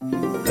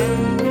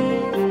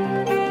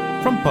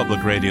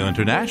Public Radio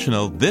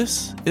International,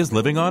 this is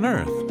Living on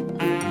Earth.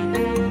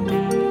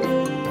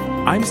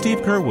 I'm Steve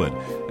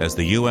Curwood. As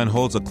the UN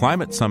holds a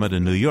climate summit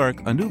in New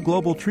York, a new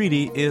global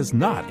treaty is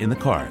not in the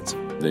cards.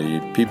 The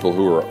people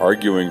who are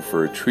arguing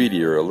for a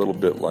treaty are a little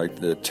bit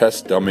like the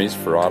test dummies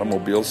for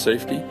automobile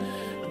safety.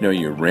 You know,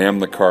 you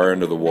ram the car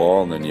into the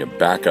wall, and then you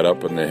back it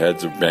up, and the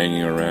heads are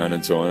banging around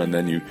and so on, and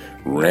then you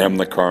ram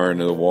the car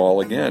into the wall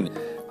again.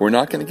 We're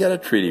not going to get a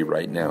treaty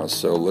right now,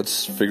 so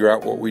let's figure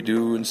out what we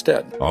do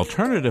instead.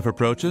 Alternative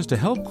approaches to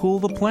help cool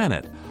the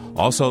planet.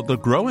 Also, the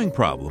growing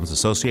problems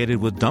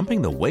associated with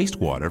dumping the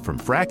wastewater from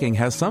fracking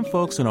has some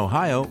folks in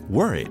Ohio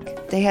worried.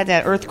 They had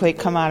that earthquake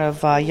come out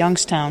of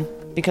Youngstown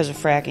because of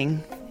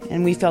fracking,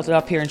 and we felt it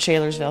up here in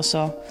Shalersville,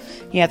 so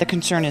yeah, the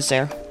concern is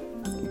there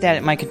that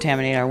it might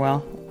contaminate our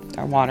well,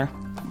 our water.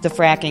 The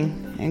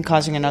fracking and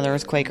causing another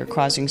earthquake or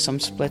causing some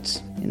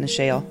splits in the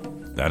shale.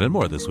 That and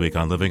more this week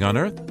on Living on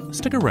Earth.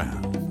 Stick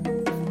around.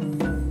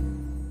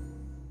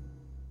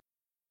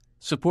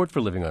 Support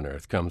for Living on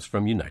Earth comes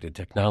from United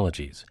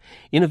Technologies,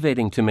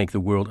 innovating to make the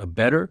world a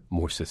better,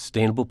 more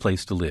sustainable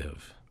place to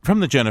live. From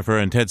the Jennifer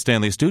and Ted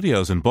Stanley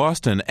studios in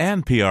Boston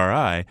and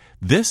PRI,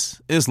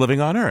 this is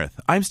Living on Earth.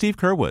 I'm Steve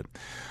Curwood.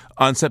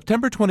 On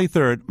September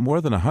 23rd,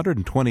 more than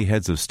 120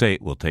 heads of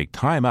state will take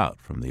time out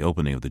from the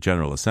opening of the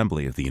General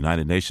Assembly of the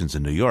United Nations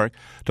in New York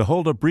to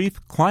hold a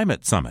brief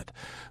climate summit.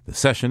 The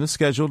session is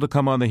scheduled to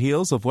come on the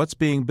heels of what's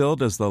being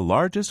billed as the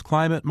largest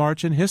climate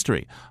march in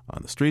history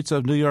on the streets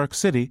of New York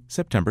City,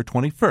 September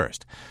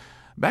 21st.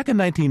 Back in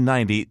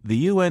 1990, the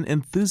UN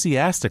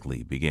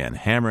enthusiastically began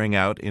hammering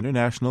out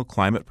international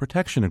climate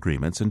protection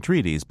agreements and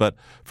treaties, but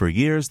for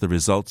years the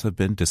results have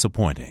been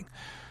disappointing.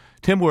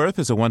 Tim Wirth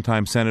is a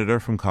one-time senator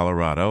from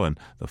Colorado and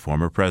the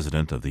former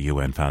president of the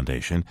UN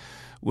Foundation.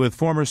 With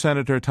former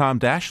Senator Tom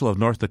Daschle of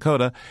North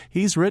Dakota,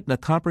 he's written a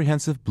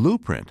comprehensive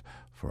blueprint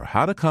for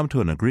how to come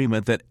to an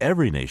agreement that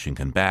every nation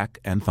can back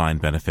and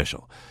find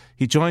beneficial.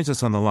 He joins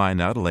us on the line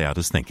now to lay out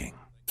his thinking.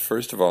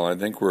 First of all, I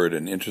think we're at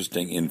an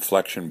interesting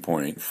inflection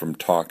point from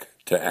talk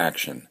to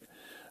action.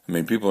 I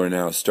mean, people are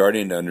now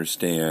starting to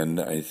understand,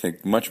 I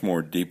think, much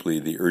more deeply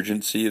the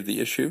urgency of the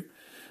issue.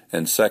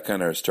 And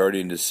second, are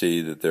starting to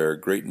see that there are a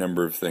great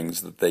number of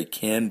things that they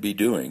can be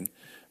doing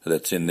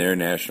that's in their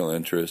national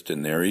interest,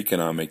 in their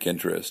economic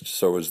interest.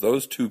 So as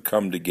those two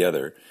come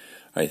together,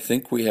 I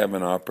think we have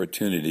an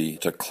opportunity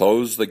to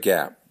close the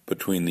gap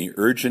between the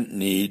urgent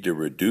need to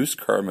reduce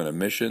carbon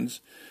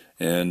emissions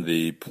and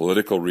the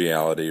political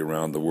reality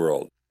around the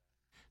world.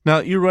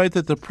 Now, you write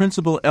that the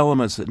principal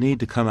elements that need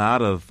to come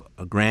out of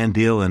a grand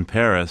deal in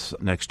Paris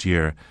next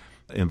year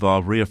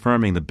involve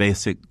reaffirming the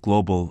basic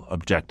global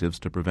objectives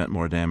to prevent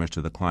more damage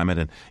to the climate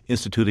and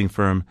instituting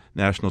firm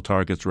national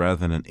targets rather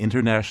than an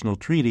international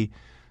treaty.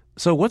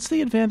 So what's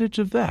the advantage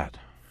of that?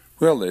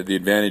 Well, the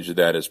advantage of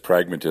that is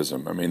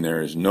pragmatism. I mean,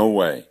 there is no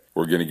way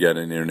we're going to get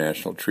an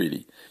international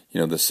treaty. You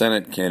know, the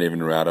Senate can't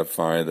even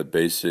ratify the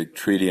basic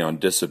treaty on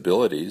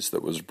disabilities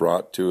that was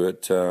brought to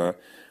it,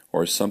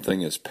 or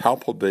something as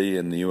palpably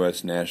in the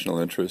U.S. national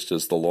interest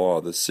as the law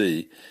of the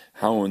sea.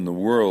 How in the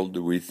world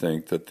do we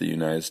think that the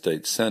United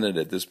States Senate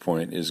at this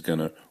point is going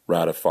to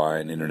ratify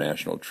an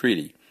international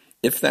treaty?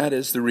 If that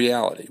is the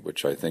reality,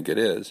 which I think it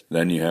is,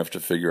 then you have to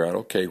figure out,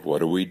 okay, what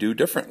do we do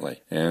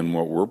differently? And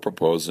what we're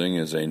proposing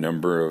is a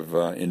number of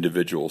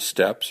individual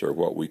steps, or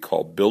what we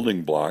call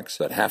building blocks,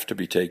 that have to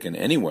be taken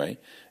anyway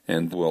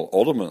and will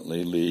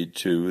ultimately lead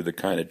to the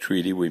kind of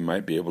treaty we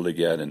might be able to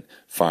get in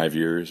 5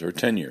 years or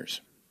 10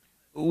 years.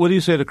 What do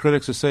you say to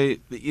critics who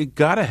say that you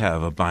got to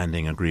have a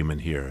binding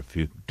agreement here? If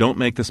you don't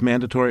make this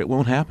mandatory, it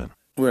won't happen.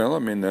 Well, I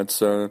mean,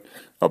 that's a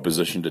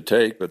position to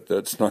take, but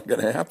that's not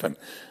going to happen.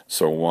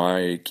 So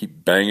why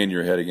keep banging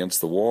your head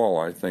against the wall?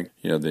 I think,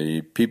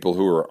 the people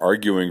who are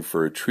arguing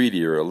for a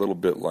treaty are a little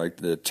bit like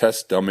the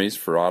test dummies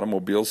for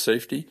automobile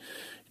safety.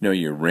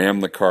 You ram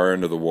the car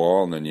into the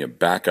wall, and then you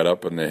back it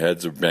up, and the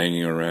heads are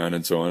banging around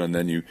and so on, and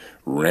then you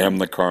ram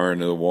the car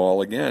into the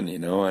wall again,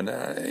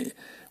 and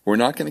we're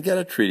not going to get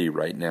a treaty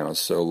right now,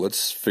 so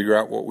let's figure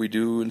out what we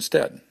do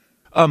instead.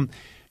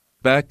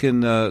 Back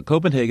in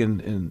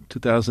Copenhagen in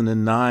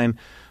 2009, the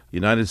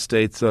United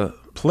States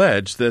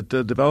pledged that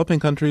developing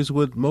countries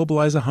would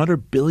mobilize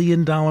 $100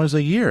 billion a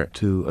year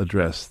to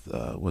address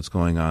what's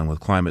going on with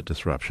climate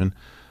disruption.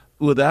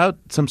 Without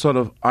some sort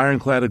of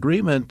ironclad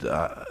agreement,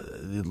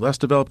 the less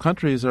developed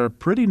countries are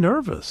pretty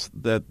nervous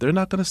that they're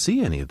not going to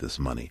see any of this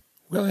money.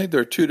 Well, I think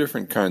there are two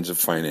different kinds of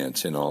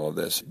finance in all of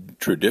this.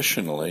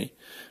 Traditionally,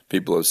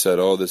 people have said,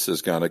 this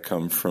has got to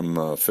come from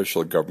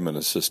official government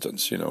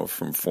assistance,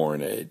 from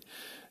foreign aid.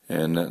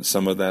 And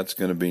some of that's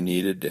going to be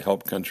needed to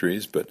help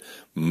countries, but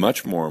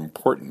much more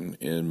important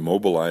in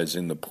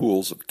mobilizing the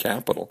pools of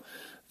capital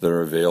that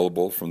are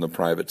available from the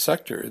private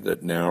sector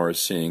that now are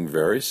seeing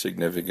very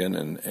significant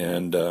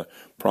and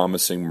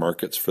promising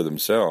markets for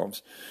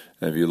themselves.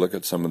 And if you look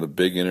at some of the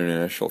big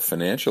international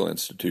financial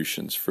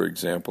institutions, for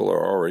example,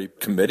 are already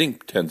committing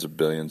tens of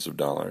billions of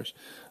dollars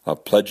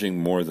pledging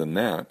more than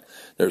that.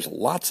 There's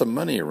lots of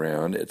money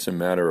around. It's a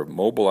matter of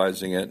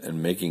mobilizing it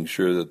and making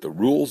sure that the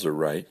rules are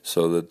right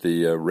so that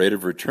the rate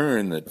of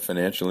return that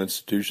financial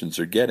institutions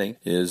are getting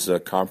is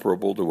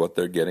comparable to what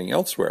they're getting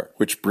elsewhere,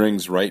 which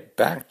brings right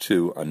back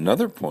to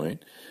another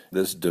point,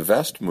 this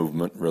divest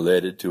movement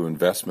related to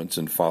investments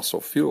in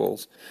fossil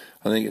fuels.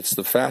 I think it's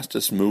the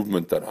fastest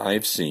movement that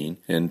I've seen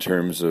in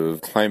terms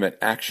of climate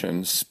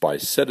actions by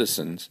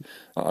citizens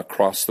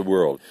across the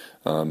world.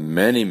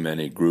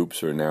 Many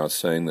groups are now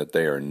saying that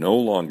they are no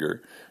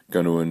longer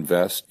going to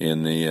invest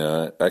in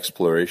the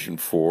exploration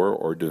for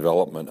or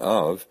development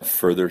of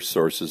further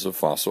sources of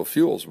fossil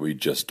fuels. We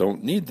just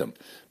don't need them.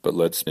 But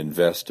let's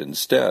invest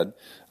instead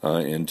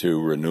into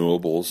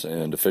renewables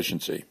and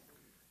efficiency.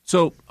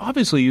 So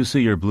obviously you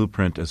see your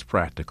blueprint as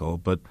practical,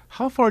 but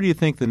how far do you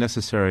think the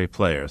necessary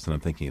players, and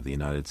I'm thinking of the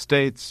United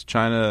States,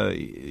 China,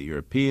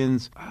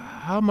 Europeans,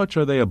 how much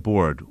are they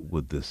aboard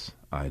with this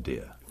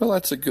idea? Well,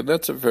 that's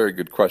a very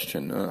good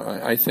question.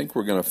 I think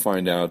we're going to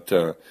find out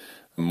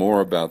more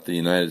about the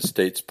United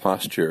States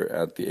posture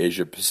at the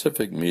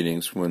Asia-Pacific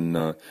meetings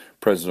when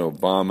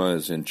President Obama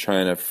is in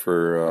China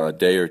for a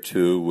day or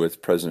two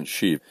with President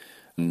Xi.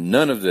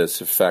 None of this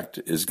effect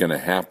is going to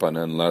happen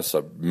unless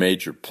a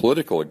major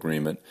political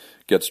agreement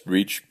gets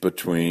reached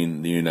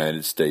between the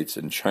United States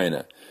and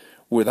China.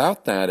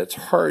 Without that, it's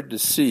hard to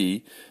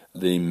see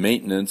the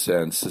maintenance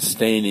and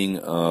sustaining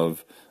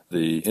of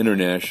the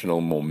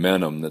international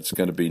momentum that's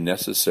going to be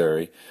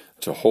necessary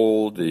to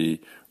hold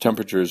the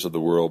temperatures of the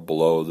world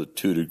below the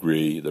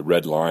 2-degree, the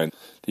red line.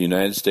 The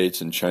United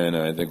States and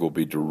China, I think, will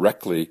be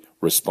directly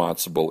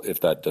responsible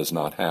if that does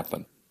not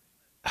happen.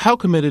 How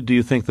committed do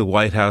you think the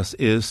White House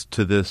is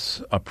to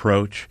this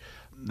approach?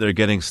 They're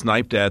getting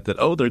sniped at that,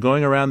 they're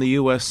going around the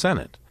U.S.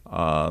 Senate.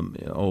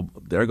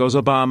 There goes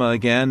Obama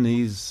again.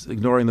 He's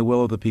ignoring the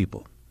will of the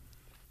people.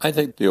 I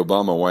think the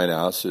Obama White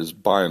House is,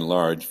 by and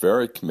large,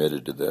 very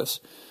committed to this.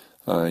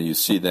 You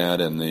see that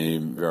in the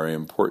very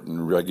important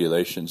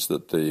regulations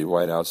that the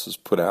White House has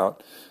put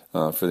out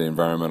for the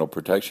Environmental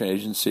Protection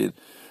Agency.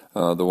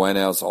 The White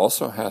House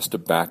also has to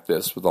back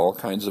this with all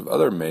kinds of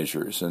other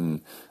measures,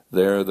 and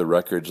there the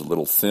record's a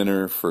little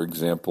thinner. For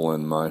example,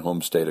 in my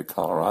home state of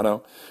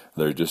Colorado,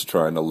 they're just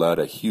trying to let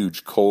a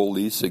huge coal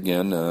lease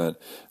again,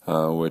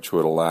 which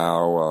would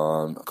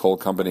allow coal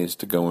companies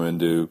to go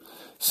into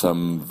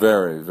some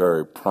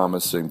very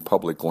promising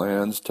public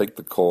lands, take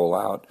the coal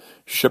out,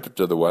 ship it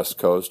to the West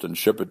Coast, and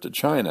ship it to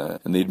China.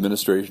 And the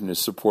administration is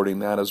supporting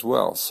that as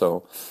well.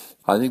 So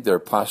I think their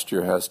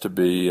posture has to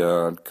be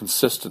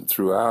consistent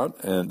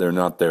throughout, and they're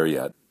not there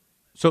yet.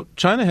 So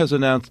China has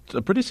announced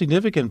pretty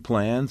significant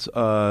plans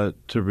to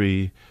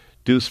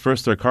reduce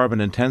first their carbon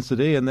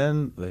intensity, and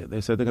then they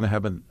said they're going to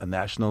have a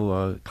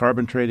national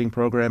carbon trading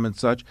program and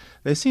such.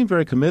 They seem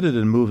very committed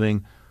in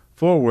moving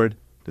forward.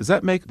 Does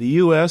that make the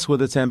U.S.,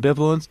 with its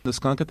ambivalence, the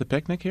skunk at the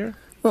picnic here?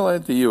 Well, I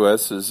think the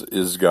U.S.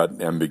 has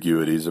got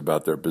ambiguities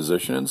about their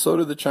position, and so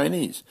do the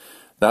Chinese.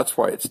 That's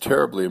why it's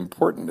terribly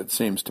important, it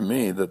seems to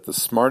me, that the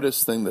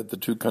smartest thing that the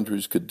two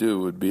countries could do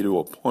would be to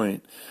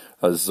appoint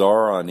a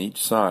czar on each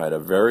side, a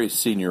very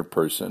senior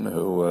person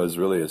who was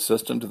really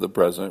assistant to the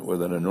president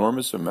with an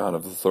enormous amount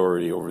of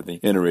authority over the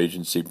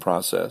interagency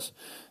process,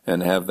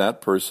 and have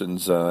that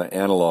person's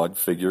analog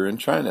figure in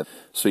China.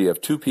 So you have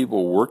two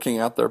people working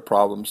out their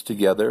problems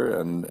together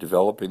and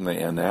developing the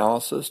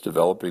analysis,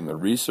 developing the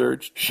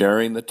research,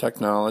 sharing the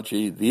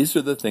technology. These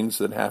are the things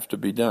that have to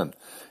be done.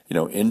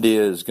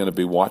 India is going to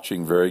be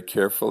watching very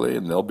carefully,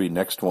 and they'll be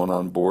next one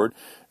on board.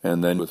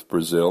 And then with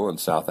Brazil and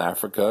South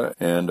Africa,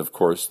 and of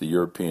course the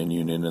European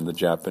Union and the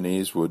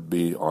Japanese would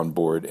be on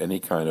board any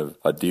kind of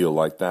a deal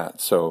like that.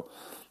 So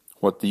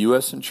what the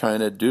U.S. and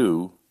China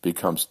do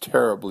becomes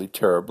terribly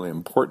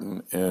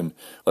important, and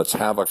let's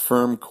have a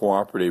firm,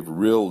 cooperative,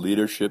 real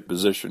leadership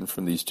position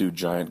from these two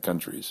giant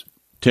countries.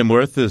 Tim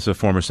Wirth is a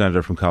former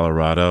senator from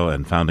Colorado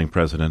and founding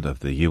president of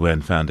the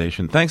UN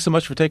Foundation. Thanks so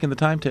much for taking the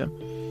time, Tim.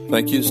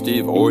 Thank you,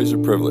 Steve. Always a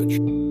privilege.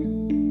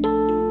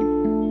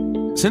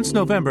 Since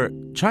November,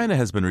 China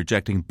has been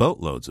rejecting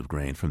boatloads of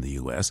grain from the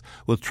U.S.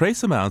 with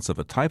trace amounts of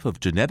a type of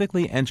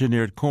genetically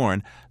engineered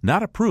corn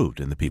not approved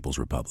in the People's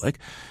Republic.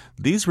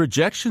 These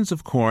rejections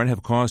of corn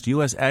have cost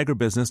U.S.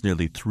 agribusiness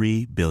nearly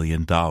 $3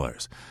 billion.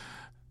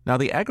 Now,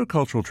 the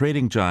agricultural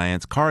trading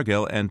giants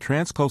Cargill and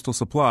Transcoastal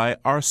Supply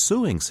are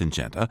suing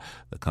Syngenta,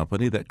 the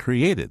company that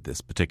created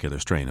this particular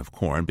strain of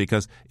corn,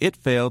 because it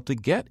failed to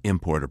get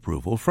import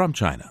approval from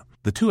China.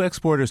 The two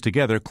exporters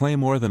together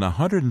claim more than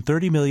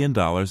 $130 million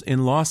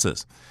in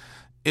losses.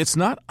 It's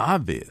not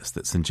obvious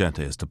that Syngenta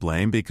is to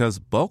blame because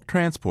bulk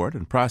transport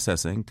and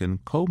processing can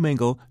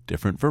commingle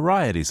different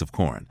varieties of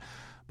corn.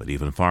 But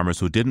even farmers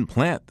who didn't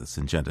plant the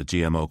Syngenta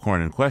GMO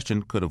corn in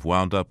question could have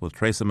wound up with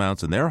trace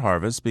amounts in their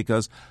harvest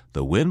because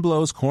the wind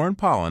blows corn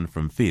pollen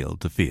from field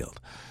to field.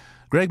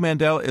 Greg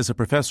Mandel is a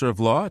professor of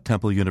law at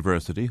Temple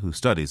University who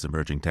studies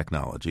emerging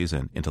technologies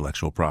and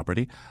intellectual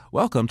property.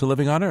 Welcome to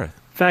Living on Earth.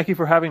 Thank you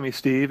for having me,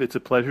 Steve. It's a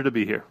pleasure to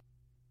be here.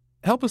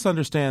 Help us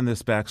understand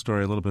this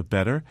backstory a little bit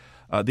better.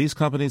 These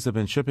companies have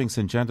been shipping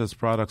Syngenta's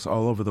products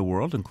all over the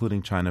world,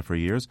 including China, for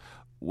years.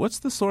 What's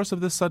the source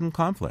of this sudden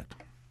conflict?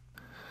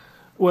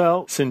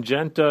 Well,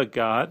 Syngenta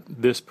got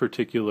this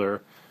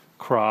particular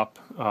crop,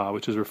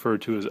 which is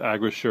referred to as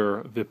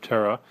Agrosure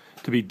Viptera,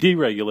 to be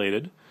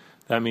deregulated.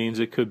 That means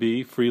it could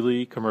be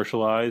freely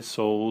commercialized,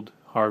 sold,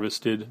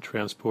 harvested,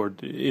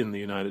 transported in the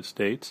United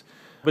States.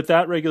 But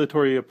that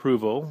regulatory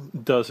approval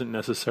doesn't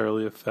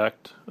necessarily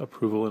affect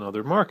approval in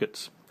other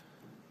markets.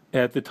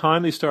 At the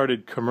time they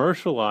started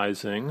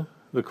commercializing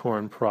the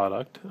corn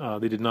product,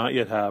 they did not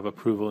yet have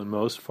approval in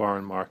most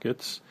foreign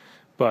markets,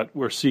 but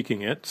were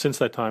seeking it. Since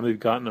that time, they've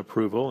gotten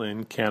approval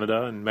in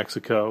Canada and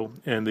Mexico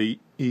and the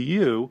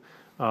EU,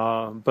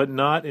 but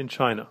not in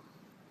China.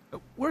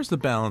 Where's the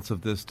balance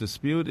of this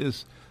dispute?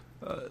 Is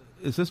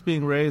this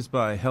being raised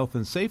by health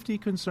and safety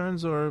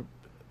concerns, or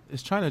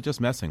is China just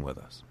messing with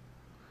us?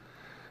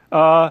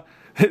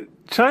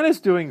 China's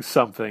doing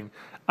something.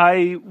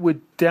 I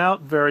would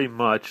doubt very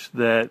much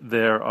that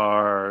there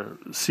are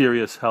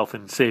serious health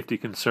and safety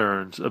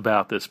concerns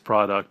about this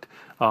product.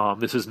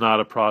 This is not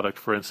a product,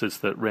 for instance,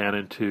 that ran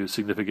into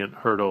significant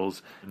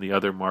hurdles in the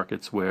other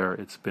markets where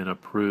it's been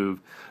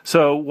approved.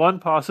 So one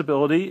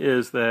possibility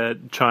is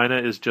that China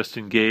is just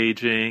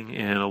engaging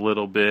in a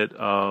little bit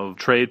of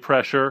trade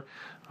pressure.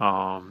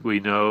 We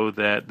know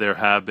that there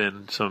have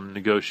been some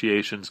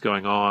negotiations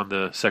going on.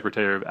 The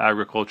Secretary of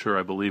Agriculture,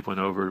 I believe, went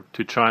over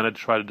to China to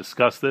try to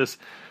discuss this.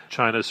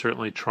 China is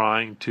certainly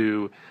trying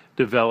to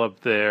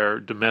develop their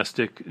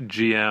domestic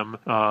GM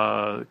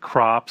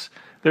crops.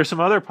 There's some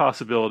other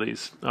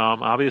possibilities.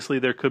 Obviously,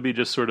 there could be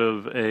just sort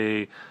of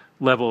a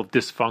level of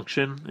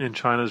dysfunction in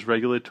China's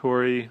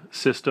regulatory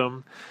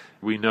system.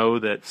 We know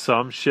that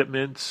some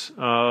shipments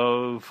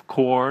of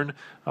corn,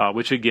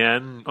 which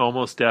again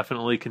almost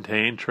definitely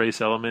contain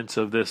trace elements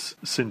of this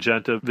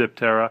Syngenta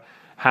Viptera,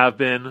 have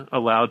been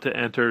allowed to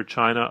enter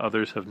China.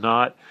 Others have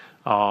not.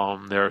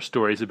 There are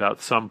stories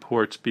about some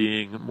ports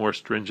being more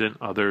stringent,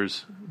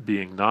 others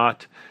being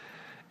not.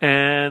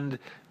 And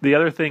the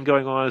other thing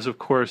going on is, of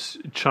course,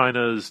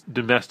 China's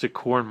domestic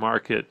corn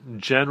market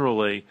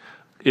generally.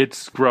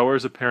 Its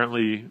growers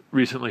apparently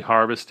recently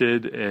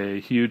harvested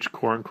a huge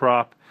corn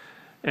crop,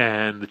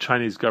 and the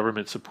Chinese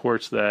government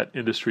supports that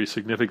industry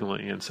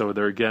significantly. And so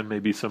there again may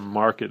be some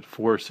market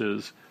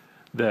forces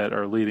that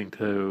are leading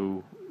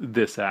to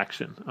this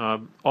action.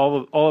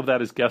 All of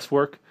that is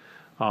guesswork.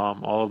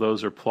 All of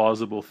those are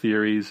plausible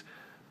theories,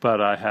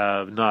 but I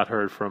have not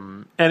heard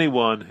from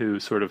anyone who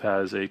sort of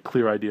has a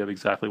clear idea of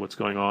exactly what's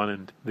going on,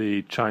 and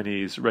the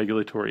Chinese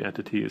regulatory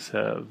entities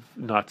have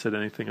not said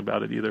anything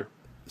about it either.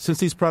 Since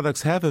these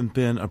products haven't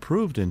been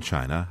approved in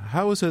China,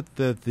 how is it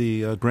that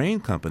the grain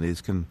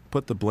companies can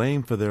put the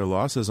blame for their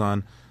losses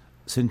on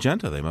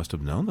Syngenta? They must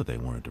have known that they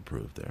weren't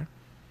approved there.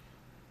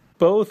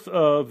 Both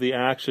of the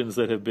actions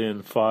that have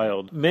been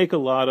filed make a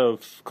lot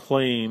of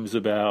claims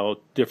about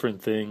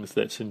different things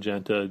that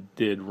Syngenta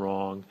did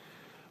wrong.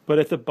 But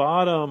at the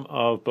bottom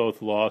of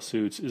both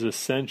lawsuits is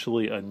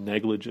essentially a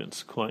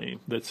negligence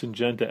claim, that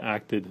Syngenta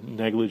acted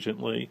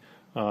negligently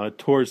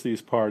towards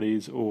these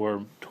parties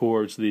or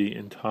towards the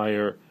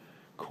entire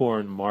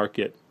corn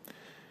market.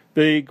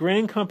 The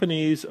grain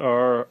companies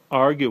are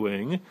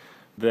arguing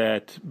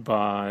that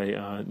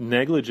by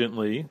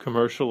negligently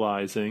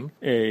commercializing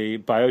a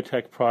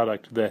biotech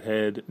product that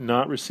had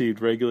not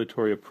received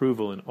regulatory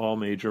approval in all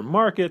major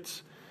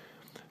markets,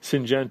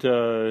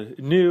 Syngenta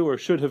knew or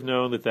should have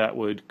known that that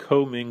would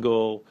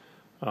commingle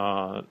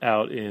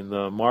out in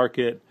the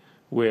market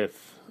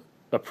with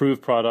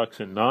approved products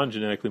and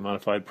non-genetically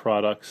modified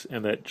products,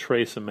 and that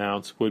trace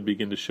amounts would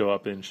begin to show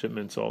up in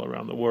shipments all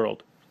around the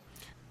world.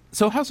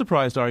 So how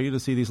surprised are you to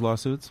see these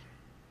lawsuits?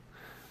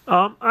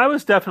 I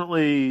was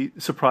definitely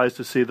surprised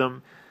to see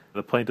them.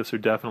 The plaintiffs are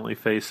definitely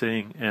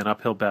facing an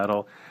uphill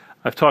battle.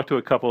 I've talked to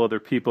a couple other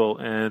people,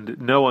 and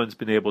no one's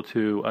been able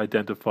to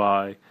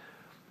identify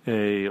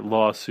a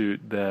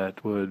lawsuit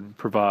that would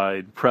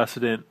provide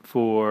precedent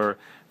for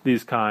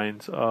these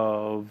kinds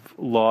of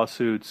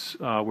lawsuits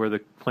where the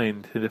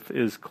plaintiff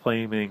is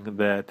claiming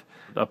that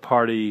a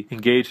party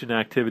engaged in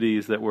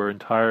activities that were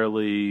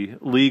entirely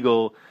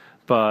legal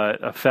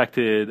but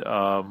affected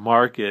a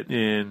market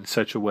in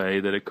such a way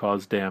that it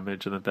caused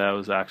damage and that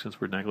those actions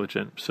were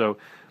negligent. So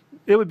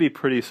it would be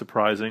pretty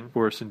surprising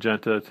for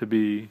Syngenta to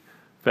be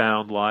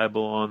found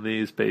liable on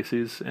these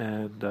bases,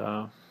 and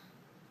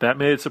that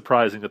made it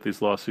surprising that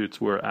these lawsuits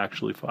were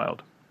actually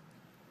filed.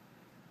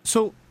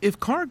 So if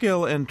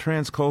Cargill and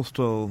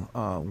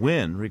Transcoastal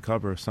win,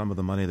 recover some of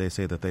the money they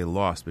say that they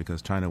lost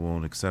because China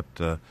won't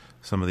accept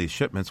some of these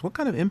shipments, what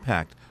kind of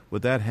impact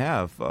would that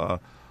have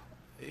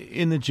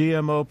in the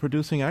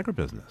GMO-producing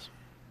agribusiness?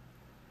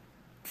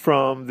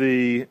 From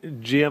the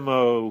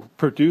GMO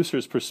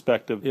producer's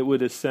perspective, it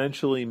would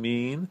essentially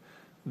mean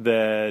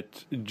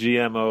that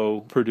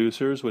GMO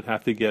producers would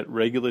have to get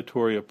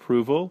regulatory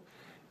approval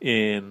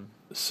in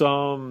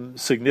some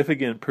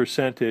significant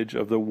percentage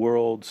of the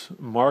world's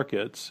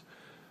markets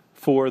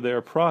for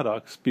their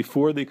products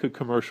before they could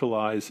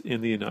commercialize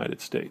in the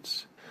United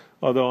States,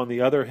 Although, on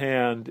the other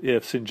hand,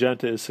 if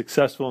Syngenta is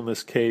successful in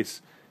this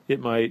case, it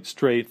might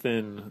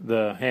strengthen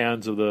the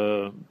hands of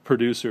the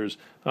producers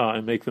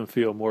and make them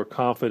feel more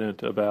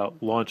confident about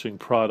launching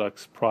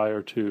products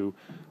prior to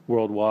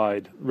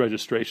worldwide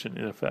registration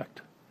in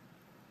effect.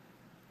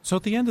 So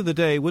at the end of the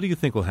day, what do you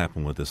think will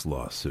happen with this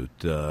lawsuit?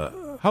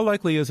 How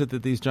likely is it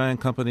that these giant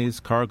companies,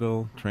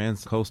 Cargill,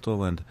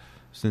 Transcoastal, and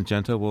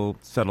Syngenta, will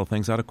settle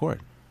things out of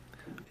court?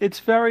 It's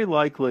very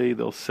likely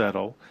they'll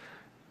settle.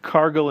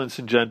 Cargill and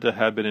Syngenta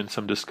had been in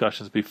some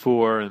discussions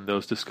before, and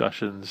those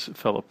discussions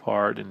fell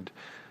apart. And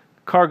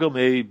Cargill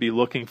may be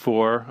looking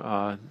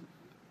for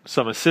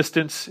some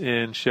assistance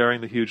in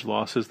sharing the huge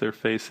losses they're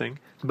facing.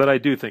 But I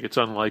do think it's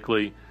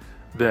unlikely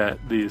that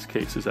these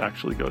cases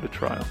actually go to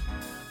trial.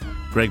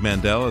 Greg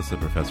Mandel is a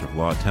professor of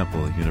law at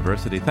Temple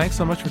University. Thanks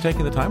so much for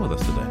taking the time with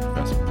us today,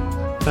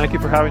 Professor. Thank you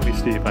for having me,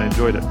 Steve. I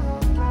enjoyed it.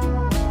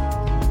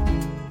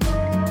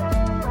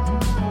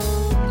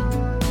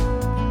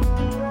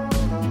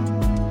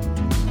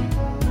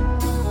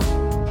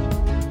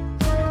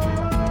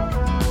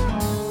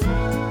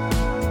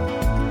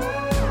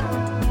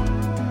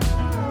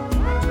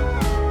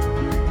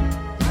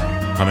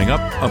 Coming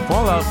up, a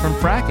fallout from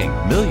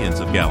fracking,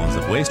 millions of gallons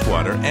of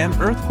wastewater, and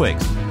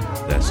earthquakes.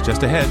 That's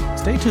just ahead.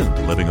 Stay tuned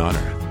to Living on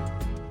Earth.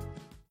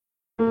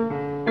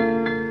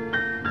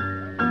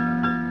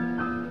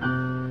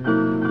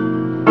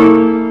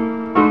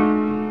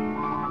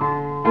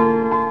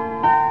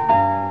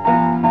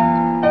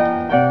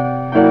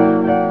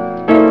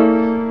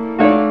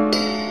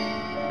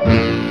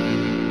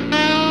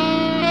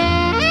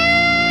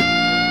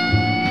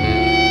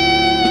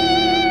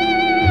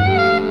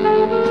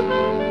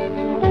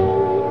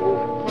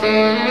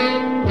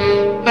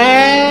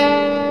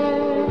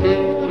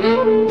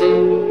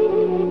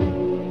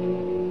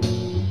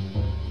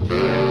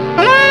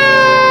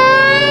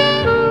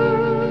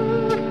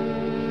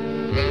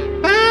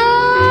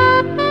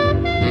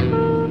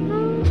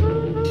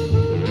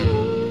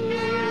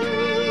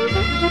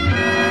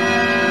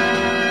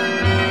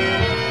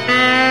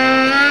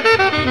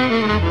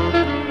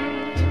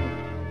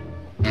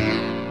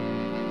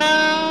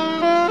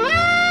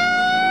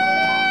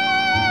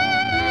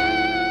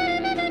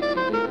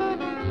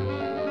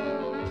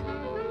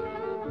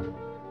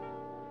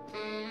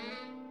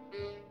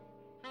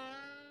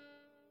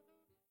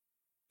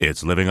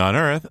 It's Living on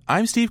Earth.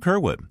 I'm Steve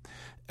Kerwood.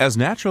 As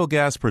natural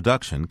gas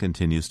production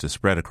continues to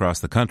spread across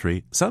the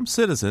country, some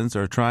citizens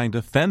are trying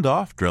to fend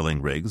off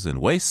drilling rigs and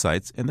waste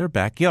sites in their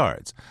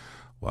backyards.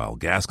 While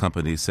gas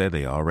companies say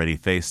they already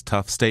face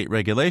tough state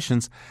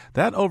regulations,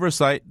 that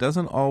oversight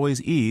doesn't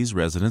always ease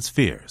residents'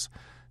 fears.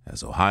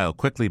 As Ohio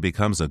quickly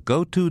becomes a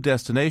go-to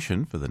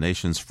destination for the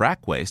nation's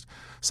frack waste,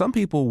 some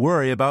people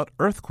worry about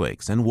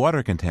earthquakes and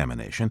water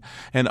contamination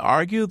and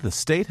argue the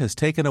state has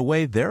taken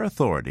away their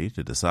authority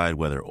to decide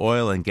whether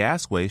oil and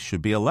gas waste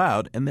should be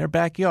allowed in their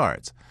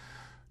backyards.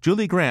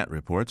 Julie Grant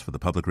reports for the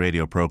public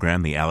radio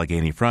program The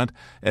Allegheny Front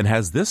and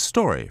has this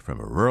story from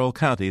a rural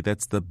county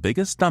that's the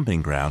biggest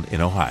dumping ground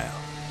in Ohio.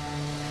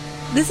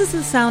 This is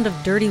the sound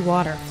of dirty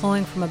water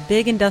flowing from a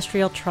big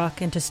industrial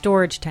truck into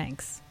storage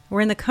tanks. We're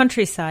in the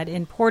countryside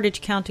in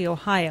Portage County,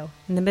 Ohio,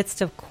 in the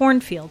midst of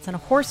cornfields and a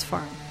horse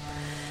farm.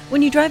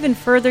 When you drive in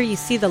further, you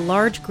see the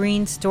large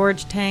green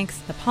storage tanks,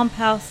 the pump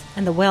house,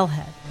 and the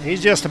wellhead.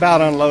 He's just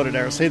about unloaded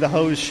there. See the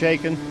hose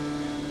shaking?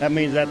 That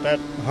means that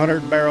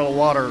 100 barrel of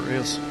water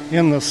is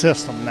in the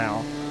system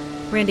now.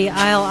 Randy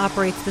Isle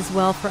operates this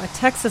well for a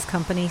Texas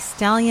company,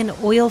 Stallion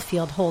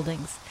Oilfield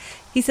Holdings.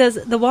 He says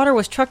the water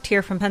was trucked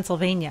here from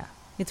Pennsylvania.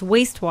 It's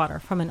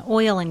wastewater from an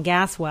oil and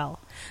gas well.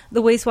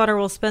 The wastewater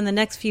will spend the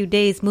next few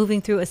days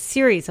moving through a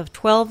series of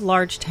 12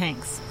 large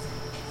tanks.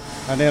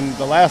 And then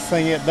the last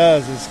thing it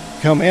does is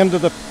come into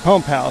the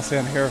pump house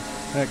in here,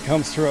 and it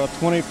comes through a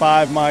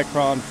 25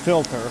 micron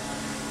filter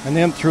and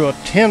then through a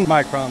 10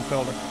 micron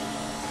filter.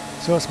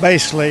 So it's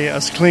basically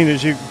as clean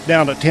as you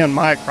down to 10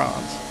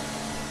 microns.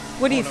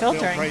 What are you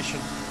filtering?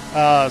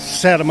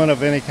 Sediment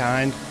of any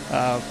kind,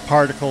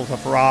 particles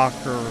of rock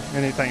or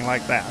anything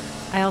like that.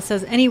 Isle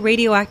says any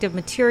radioactive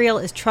material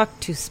is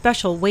trucked to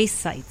special waste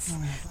sites,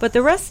 but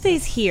the rest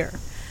stays here.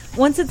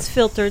 Once it's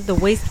filtered, the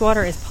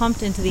wastewater is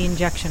pumped into the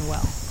injection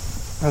well.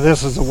 Now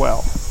this is a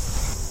well.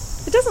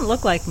 It doesn't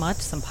look like much,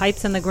 some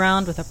pipes in the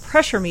ground with a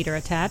pressure meter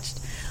attached.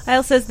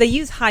 Isle says they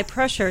use high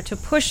pressure to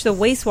push the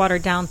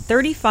wastewater down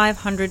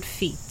 3,500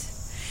 feet.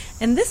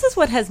 And this is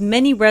what has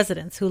many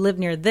residents who live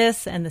near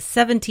this and the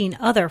 17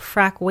 other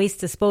frack waste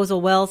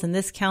disposal wells in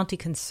this county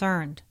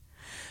concerned.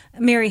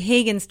 Mary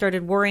Hagan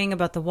started worrying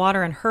about the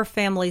water in her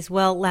family's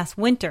well last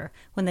winter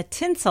when the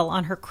tinsel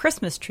on her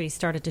Christmas tree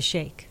started to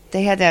shake.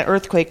 They had that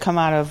earthquake come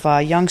out of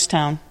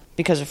Youngstown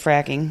because of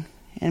fracking,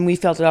 and we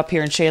felt it up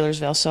here in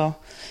Shalersville. So,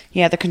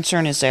 yeah, the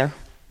concern is there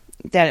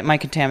that it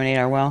might contaminate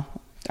our well,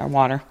 our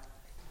water.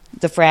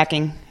 The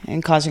fracking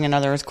and causing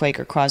another earthquake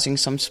or causing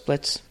some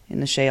splits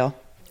in the shale.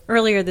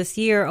 Earlier this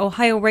year,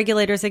 Ohio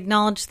regulators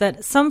acknowledged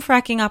that some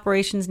fracking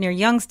operations near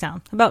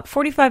Youngstown, about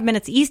 45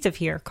 minutes east of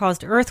here,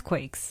 caused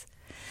earthquakes.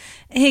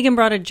 Hagen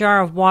brought a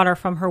jar of water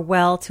from her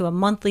well to a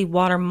monthly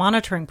water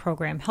monitoring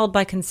program held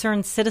by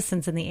concerned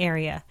citizens in the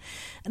area.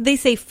 They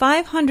say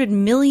 500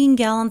 million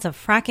gallons of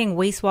fracking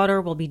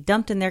wastewater will be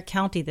dumped in their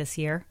county this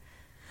year.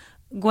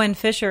 Gwen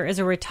Fisher is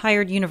a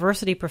retired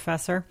university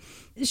professor.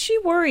 She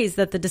worries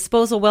that the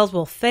disposal wells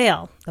will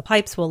fail, the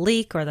pipes will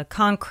leak, or the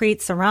concrete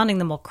surrounding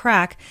them will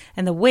crack,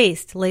 and the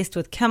waste, laced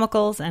with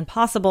chemicals and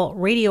possible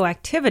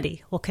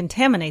radioactivity, will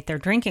contaminate their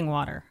drinking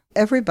water.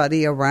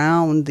 Everybody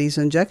around these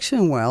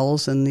injection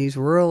wells in these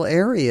rural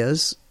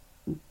areas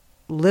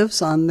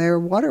lives on their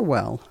water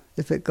well.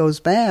 If it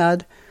goes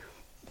bad,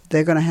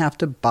 they're going to have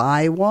to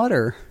buy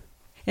water.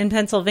 In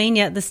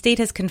Pennsylvania, the state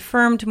has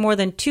confirmed more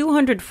than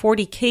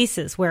 240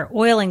 cases where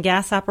oil and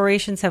gas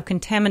operations have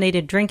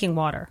contaminated drinking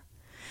water.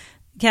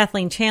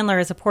 Kathleen Chandler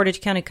is a Portage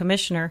County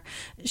commissioner.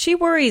 She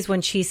worries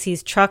when she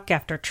sees truck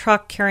after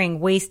truck carrying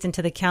waste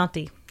into the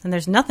county, and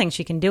there's nothing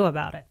she can do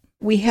about it.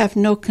 We have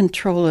no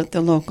control at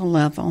the local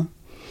level.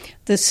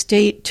 The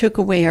state took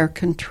away our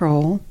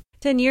control.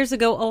 10 years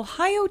ago,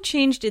 Ohio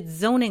changed its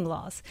zoning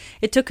laws.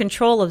 It took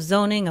control of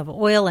zoning of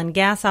oil and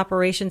gas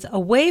operations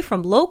away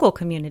from local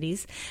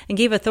communities and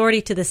gave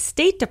authority to the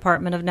State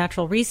Department of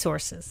Natural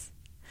Resources.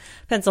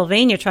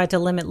 Pennsylvania tried to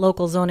limit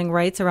local zoning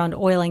rights around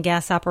oil and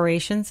gas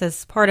operations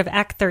as part of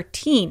Act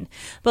 13,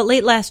 but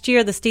late last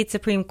year the state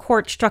Supreme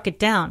Court struck it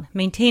down,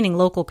 maintaining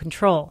local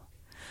control.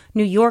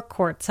 New York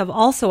courts have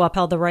also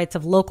upheld the rights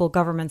of local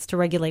governments to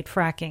regulate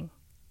fracking.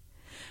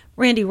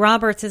 Randy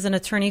Roberts is an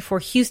attorney for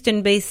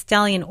Houston-based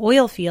Stallion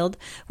Oilfield,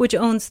 which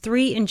owns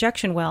 3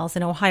 injection wells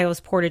in Ohio's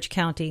Portage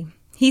County.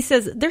 He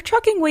says they're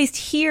trucking waste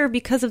here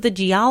because of the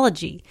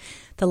geology.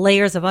 The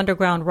layers of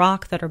underground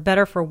rock that are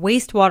better for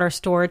wastewater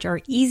storage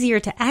are easier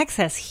to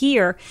access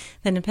here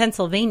than in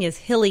Pennsylvania's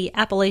hilly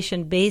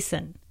Appalachian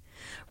Basin.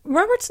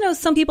 Roberts knows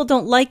some people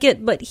don't like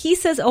it, but he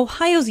says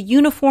Ohio's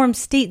uniform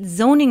state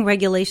zoning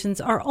regulations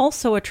are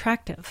also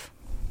attractive.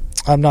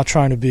 I'm not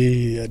trying to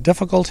be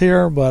difficult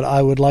here, but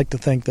I would like to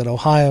think that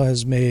Ohio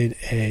has made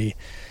a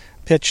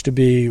pitch to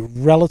be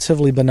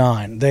relatively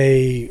benign.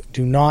 They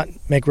do not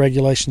make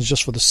regulations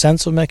just for the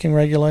sense of making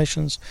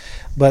regulations,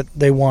 but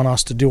they want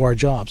us to do our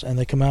jobs. And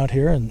they come out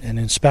here and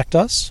inspect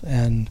us,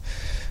 and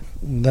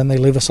then they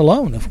leave us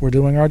alone if we're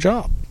doing our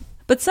job.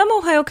 But some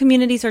Ohio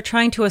communities are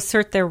trying to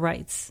assert their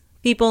rights.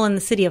 People in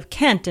the city of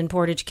Kent in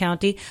Portage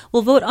County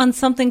will vote on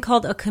something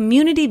called a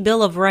Community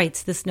Bill of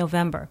Rights this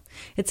November.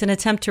 It's an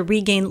attempt to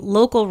regain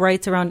local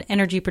rights around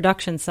energy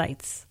production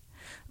sites.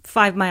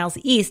 5 miles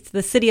east,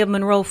 the city of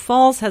Monroe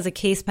Falls has a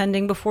case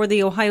pending before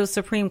the Ohio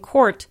Supreme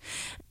Court.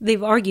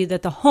 They've argued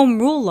that the Home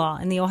Rule law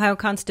in the Ohio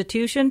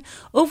Constitution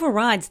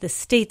overrides the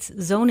state's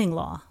zoning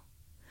law.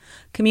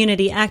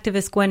 Community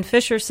activist Gwen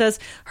Fisher says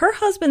her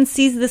husband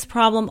sees this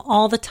problem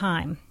all the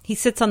time. He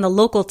sits on the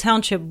local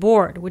township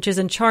board, which is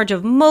in charge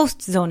of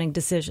most zoning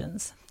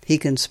decisions. He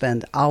can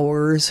spend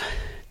hours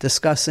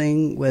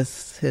discussing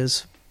with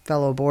his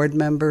fellow board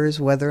members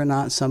whether or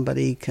not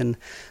somebody can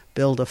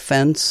build a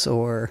fence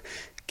or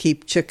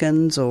keep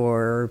chickens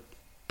or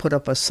put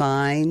up a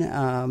sign.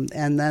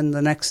 And then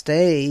the next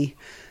day,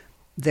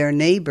 their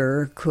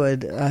neighbor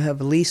could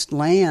have leased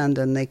land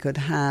and they could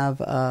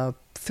have a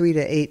 3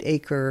 to 8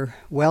 acre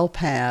well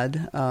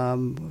pad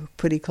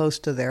pretty close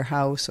to their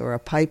house or a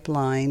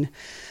pipeline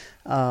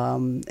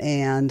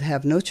and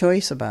have no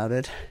choice about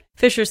it.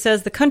 Fisher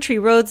says the country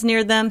roads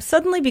near them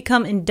suddenly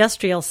become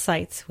industrial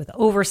sites with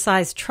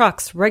oversized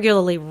trucks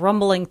regularly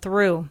rumbling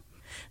through.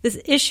 This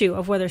issue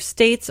of whether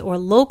states or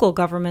local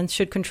governments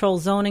should control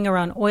zoning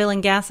around oil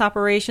and gas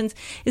operations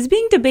is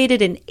being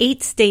debated in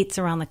 8 states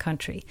around the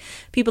country.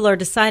 People are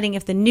deciding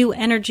if the new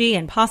energy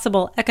and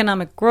possible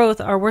economic growth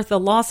are worth the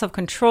loss of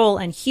control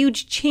and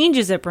huge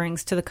changes it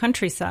brings to the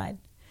countryside.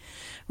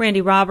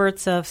 Randy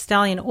Roberts of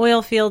Stallion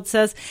Oilfield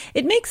says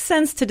it makes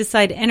sense to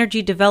decide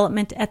energy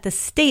development at the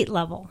state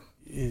level.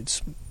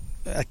 It's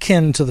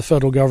akin to the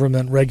federal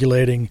government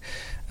regulating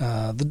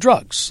the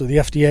drugs. So the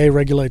FDA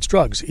regulates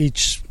drugs.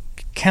 Each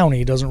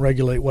county doesn't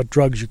regulate what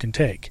drugs you can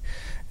take.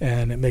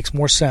 And it makes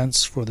more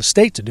sense for the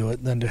state to do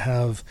it than to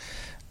have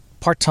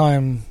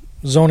part-time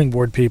zoning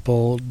board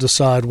people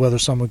decide whether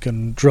someone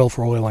can drill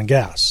for oil and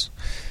gas.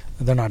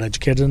 They're not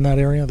educated in that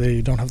area.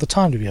 They don't have the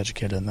time to be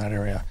educated in that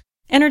area.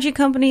 Energy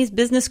companies,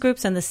 business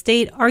groups, and the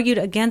state argued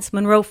against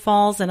Monroe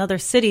Falls and other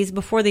cities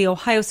before the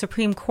Ohio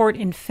Supreme Court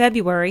in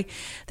February.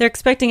 They're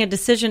expecting a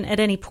decision at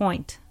any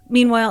point.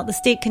 Meanwhile, the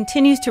state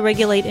continues to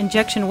regulate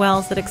injection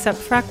wells that accept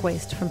frack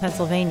waste from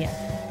Pennsylvania.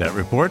 That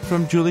report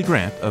from Julie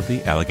Grant of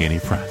the Allegheny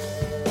Front.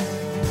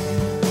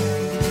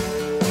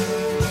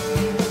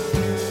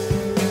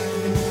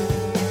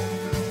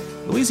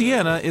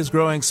 Louisiana is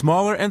growing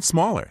smaller and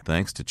smaller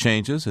thanks to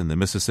changes in the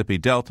Mississippi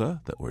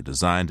Delta that were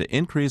designed to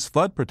increase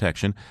flood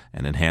protection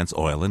and enhance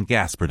oil and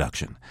gas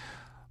production.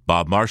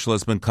 Bob Marshall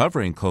has been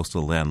covering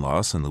coastal land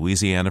loss in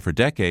Louisiana for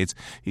decades.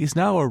 He's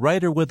now a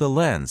writer with a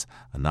Lens,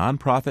 a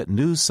nonprofit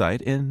news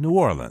site in New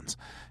Orleans.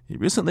 He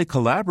recently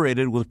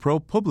collaborated with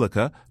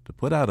ProPublica to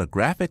put out a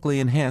graphically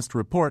enhanced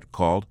report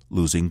called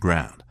Losing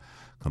Ground.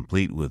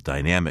 Complete with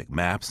dynamic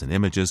maps and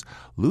images,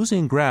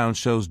 Losing Ground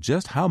shows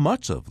just how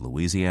much of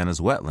Louisiana's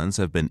wetlands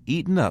have been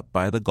eaten up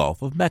by the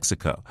Gulf of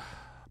Mexico.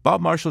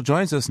 Bob Marshall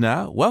joins us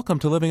now. Welcome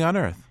to Living on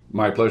Earth.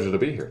 My pleasure to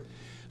be here.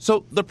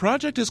 So the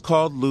project is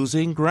called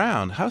Losing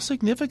Ground. How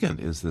significant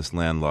is this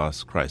land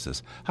loss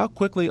crisis? How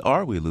quickly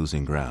are we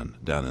losing ground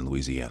down in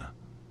Louisiana?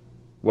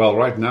 Well,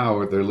 right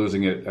now they're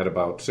losing it at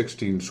about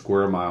 16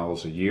 square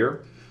miles a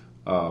year.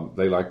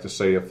 They like to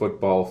say a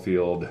football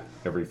field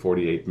every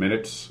 48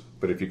 minutes.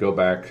 But if you go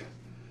back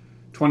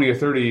 20 or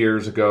 30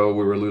 years ago,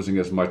 we were losing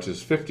as much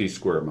as 50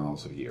 square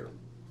miles a year.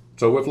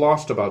 So we've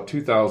lost about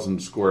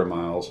 2,000 square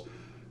miles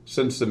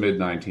since the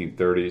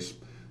mid-1930s,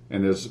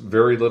 and there's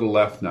very little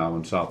left now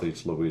in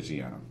southeast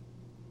Louisiana.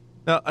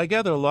 Now, I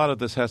gather a lot of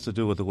this has to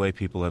do with the way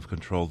people have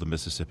controlled the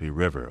Mississippi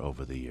River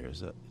over the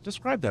years.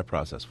 Describe that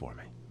process for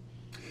me.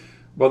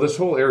 Well, this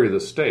whole area of the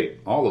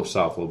state, all of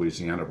South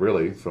Louisiana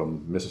really,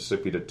 from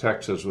Mississippi to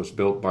Texas, was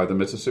built by the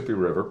Mississippi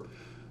River.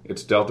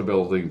 Its delta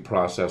building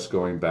process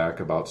going back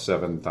about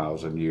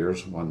 7,000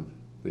 years, when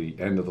the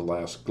end of the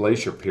last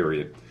glacier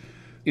period.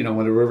 You know,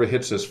 when the river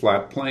hits this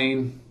flat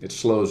plain, it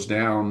slows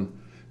down,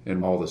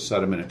 and all the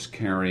sediment it's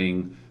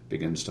carrying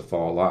begins to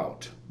fall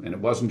out. And it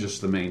wasn't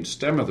just the main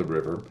stem of the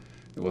river,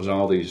 it was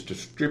all these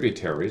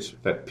distributaries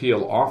that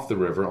peel off the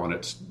river on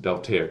its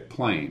deltaic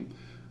plain.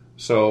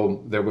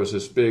 So there was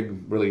this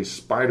big, really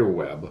spider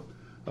web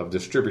of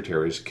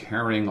distributaries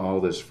carrying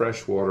all this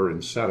fresh water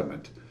and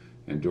sediment.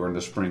 And during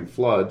the spring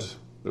floods,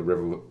 the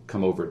river would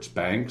come over its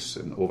banks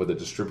and over the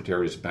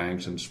distributaries'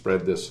 banks and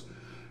spread this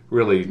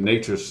really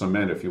nature's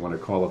cement, if you want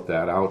to call it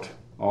that, out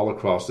all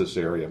across this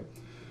area.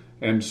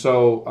 And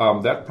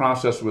so that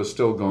process was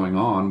still going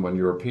on when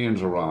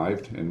Europeans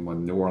arrived, and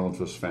when New Orleans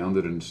was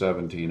founded in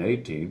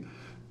 1718,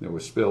 they were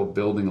still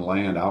building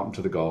land out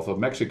into the Gulf of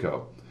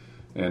Mexico.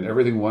 And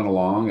everything went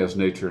along as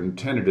nature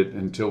intended it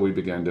until we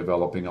began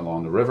developing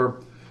along the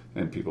river,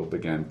 and people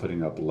began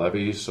putting up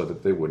levees so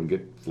that they wouldn't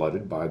get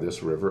flooded by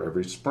this river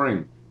every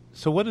spring.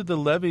 So what did the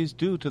levees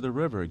do to the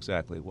river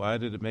exactly? Why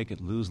did it make it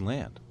lose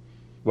land?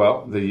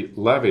 Well, the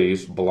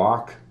levees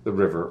block the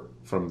river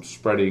from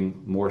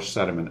spreading more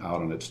sediment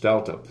out on its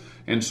delta.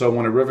 And so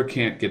when a river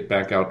can't get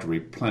back out to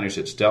replenish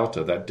its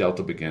delta, that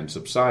delta began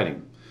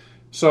subsiding.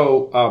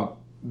 So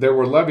there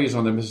were levees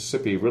on the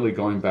Mississippi really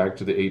going back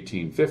to the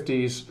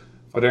 1850s.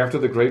 But after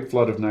the Great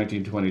Flood of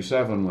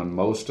 1927, when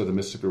most of the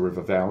Mississippi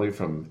River Valley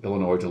from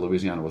Illinois to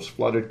Louisiana was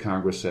flooded,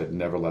 Congress said,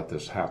 never let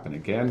this happen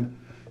again.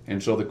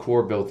 And so the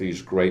Corps built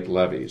these great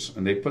levees,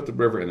 and they put the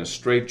river in a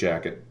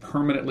straitjacket,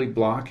 permanently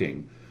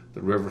blocking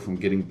the river from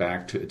getting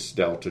back to its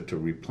delta to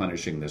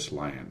replenishing this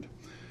land.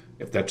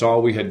 If that's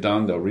all we had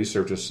done, though,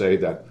 researchers say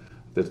that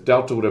the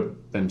delta would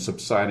have been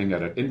subsiding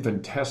at an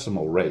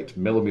infinitesimal rate,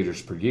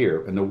 millimeters per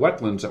year, and the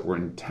wetlands that were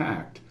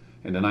intact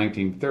in the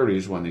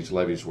 1930s, when these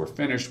levees were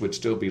finished, would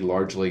still be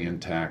largely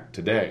intact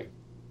today.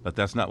 But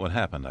that's not what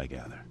happened, I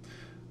gather.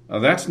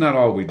 That's not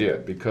all we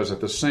did, because at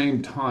the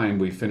same time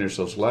we finished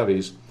those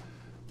levees,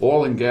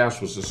 oil and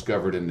gas was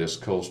discovered in this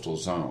coastal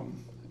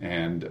zone,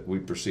 and we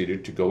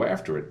proceeded to go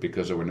after it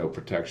because there were no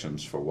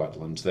protections for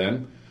wetlands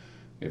then.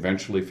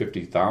 Eventually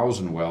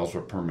 50,000 wells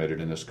were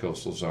permitted in this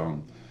coastal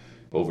zone.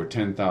 Over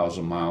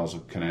 10,000 miles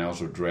of canals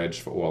were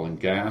dredged for oil and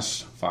gas,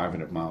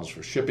 500 miles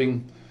for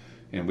shipping,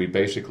 and we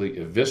basically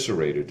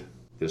eviscerated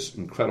this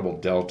incredible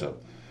delta.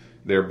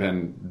 There have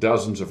been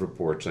dozens of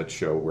reports that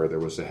show where there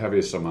was the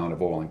heaviest amount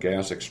of oil and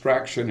gas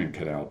extraction and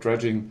canal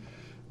dredging.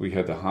 We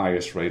had the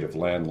highest rate of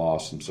land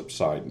loss and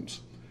subsidence.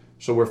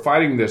 So we're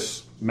fighting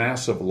this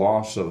massive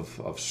loss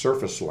of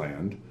surface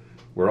land.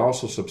 We're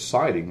also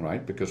subsiding,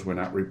 right, because we're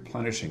not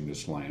replenishing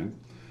this land,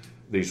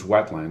 these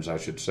wetlands, I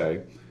should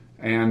say.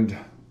 And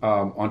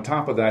on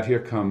top of that, here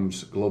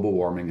comes global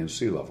warming and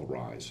sea level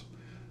rise.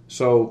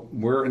 So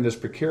we're in this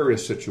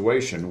precarious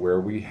situation where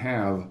we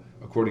have,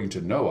 according to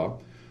NOAA,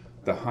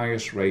 the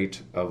highest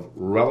rate of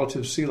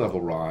relative sea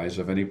level rise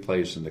of any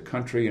place in the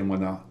country, and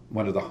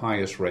one of the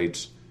highest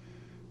rates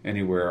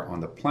anywhere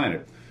on the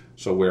planet.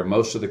 So where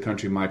most of the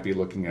country might be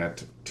looking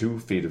at 2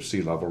 feet of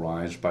sea level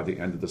rise by the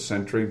end of the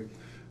century,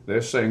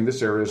 they're saying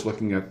this area is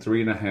looking at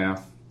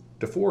 3.5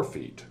 to 4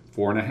 feet,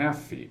 4.5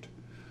 feet,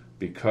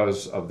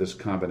 because of this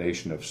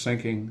combination of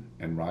sinking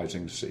and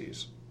rising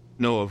seas.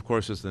 NOAA, of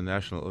course, is the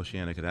National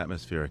Oceanic and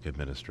Atmospheric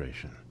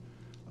Administration.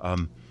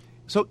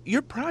 So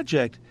your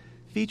project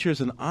features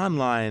an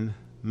online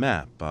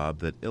map, Bob,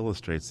 that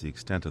illustrates the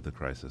extent of the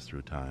crisis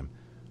through time.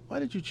 Why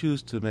did you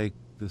choose to make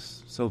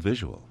this so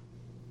visual?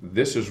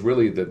 This is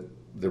really the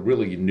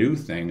really new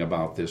thing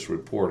about this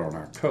report on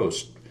our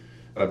coast.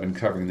 I've been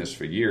covering this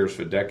for years,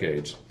 for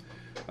decades.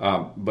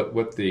 But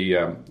what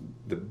the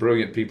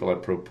brilliant people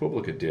at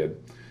ProPublica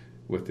did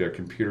with their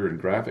computer and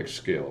graphics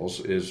skills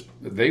is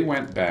they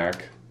went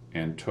back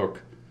and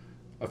took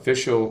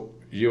official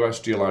U.S.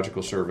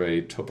 Geological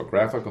Survey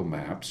topographical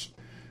maps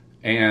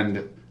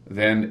and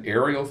then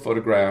aerial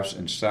photographs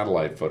and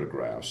satellite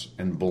photographs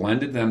and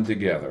blended them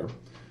together,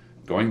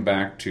 going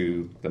back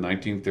to the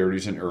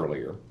 1930s and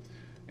earlier.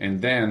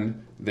 And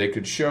then they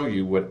could show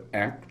you what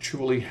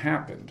actually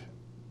happened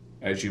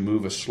as you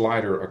move a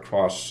slider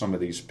across some of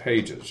these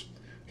pages,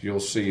 you'll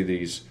see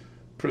these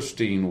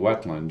pristine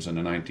wetlands in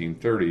the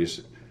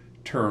 1930s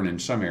turn in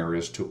some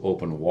areas to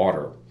open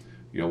water.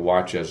 You'll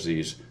watch as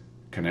these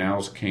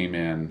canals came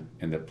in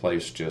and the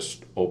place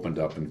just opened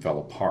up and fell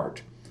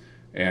apart.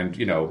 And,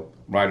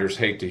 writers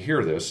hate to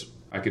hear this.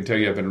 I can tell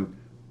you I've been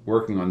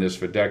working on this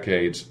for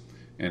decades,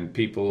 and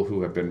people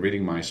who have been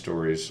reading my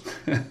stories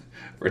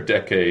for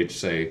decades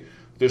say,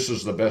 this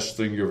is the best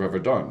thing you've ever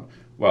done.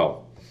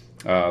 Well,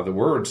 the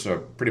words are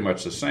pretty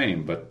much the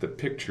same, but the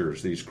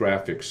pictures, these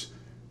graphics,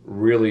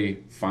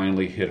 really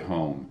finally hit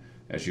home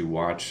as you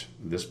watch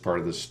this part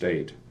of the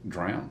state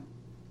drown.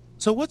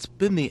 So what's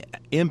been the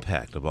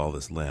impact of all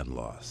this land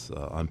loss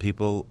on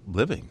people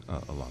living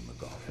along the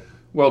Gulf?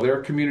 Well, there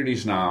are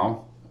communities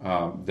now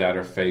that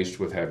are faced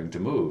with having to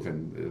move,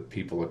 and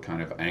people are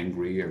kind of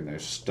angry and they're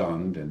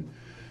stunned,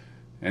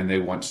 and they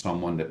want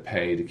someone to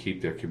pay to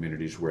keep their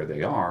communities where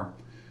they are,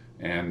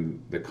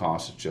 and the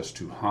cost is just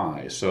too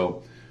high.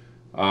 So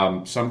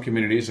some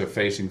communities are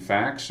facing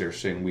facts. They're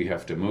saying we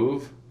have to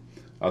move.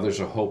 Others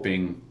are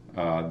hoping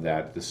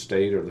that the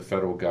state or the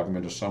federal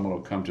government or someone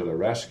will come to their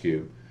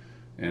rescue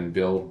and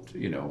build,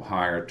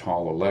 higher,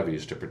 taller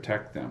levees to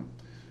protect them.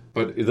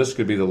 But this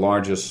could be the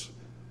largest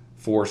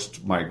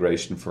forced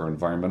migration for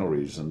environmental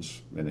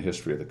reasons in the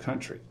history of the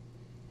country.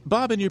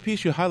 Bob, in your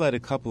piece, you highlight a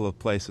couple of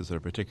places that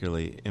are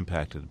particularly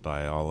impacted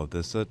by all of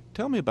this.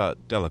 Tell me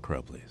about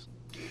Delacroix, please.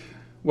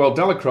 Well,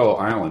 Delacroix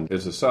Island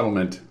is a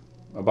settlement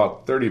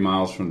about 30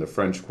 miles from the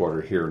French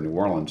Quarter here in New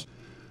Orleans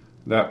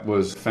that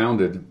was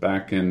founded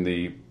back in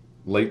the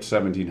late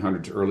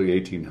 1700s, early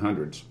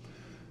 1800s.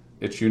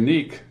 It's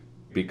unique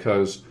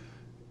because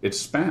it's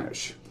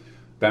Spanish.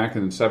 Back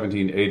in the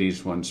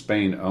 1780s, when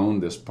Spain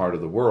owned this part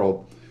of the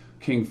world,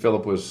 King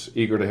Philip was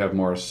eager to have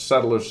more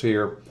settlers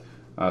here,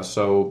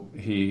 so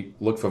he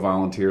looked for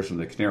volunteers from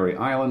the Canary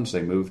Islands.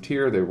 They moved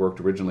here. They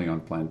worked originally on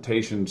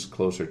plantations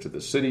closer to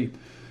the city,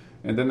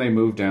 and then they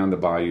moved down the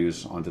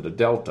bayous onto the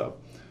delta.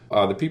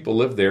 The people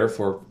lived there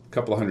for a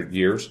couple of hundred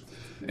years,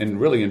 and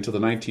really into the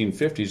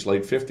 1950s,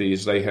 late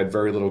 50s, they had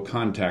very little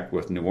contact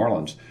with New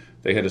Orleans.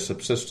 They had a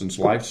subsistence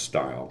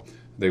lifestyle.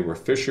 They were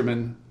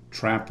fishermen,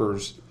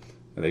 trappers.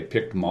 They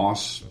picked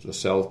moss to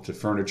sell to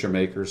furniture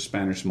makers,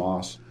 Spanish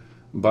moss.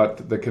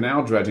 But the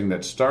canal dredging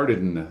that started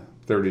in the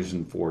 30s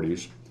and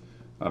 40s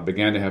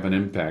began to have an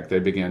impact. They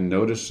began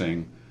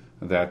noticing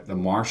that the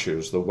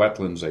marshes, the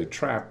wetlands they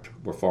trapped,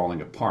 were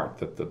falling apart,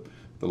 that the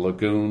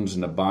lagoons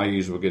and the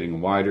bayous were getting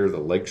wider, the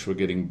lakes were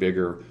getting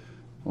bigger.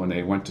 When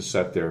they went to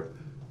set their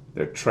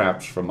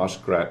traps for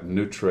muskrat,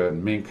 nutria,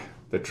 and mink,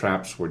 the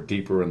traps were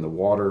deeper in the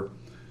water.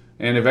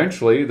 And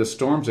eventually, the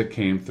storms that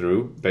came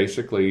through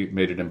basically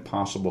made it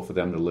impossible for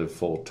them to live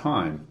full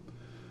time.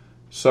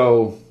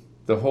 So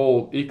the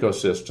whole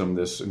ecosystem,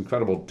 this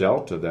incredible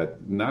delta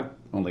that not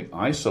only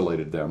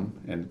isolated them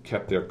and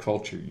kept their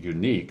culture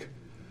unique,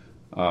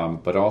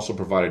 but also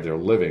provided their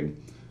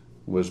living,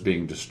 was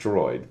being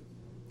destroyed.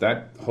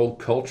 That whole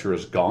culture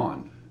is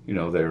gone.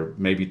 There are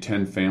maybe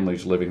 10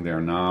 families living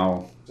there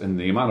now. And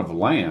the amount of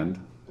land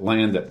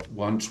that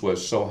once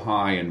was so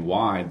high and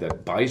wide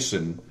that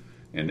bison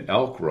and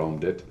elk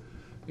roamed it,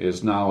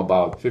 is now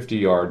about 50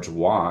 yards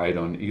wide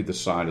on either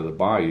side of the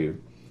bayou,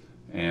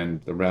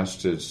 and the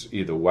rest is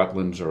either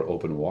wetlands or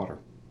open water.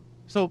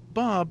 So,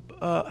 Bob,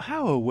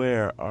 how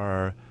aware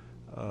are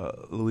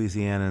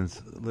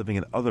Louisianans living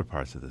in other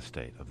parts of the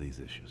state of these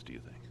issues, do you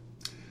think?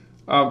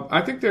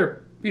 I think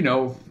they're,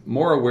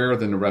 more aware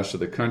than the rest of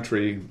the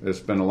country.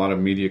 There's been a lot of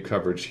media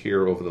coverage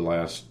here over the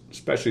last,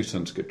 especially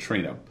since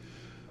Katrina.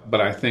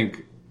 But I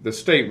think the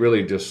state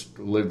really just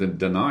lived in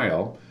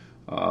denial,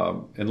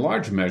 in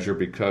large measure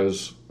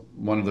because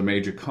one of the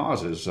major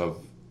causes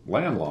of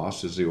land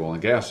loss is the oil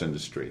and gas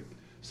industry.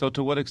 So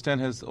to what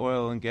extent has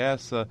oil and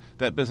gas,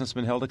 that business,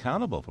 been held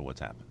accountable for what's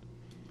happened?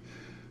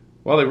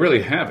 Well, they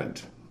really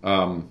haven't.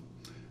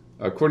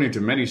 According to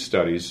many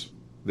studies,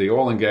 the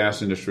oil and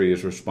gas industry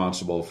is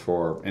responsible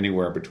for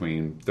anywhere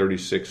between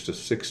 36 to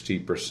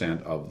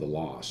 60% of the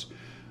loss.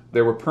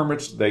 There were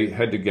permits they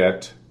had to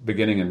get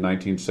beginning in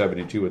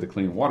 1972 with the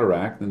Clean Water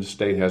Act, and the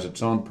state has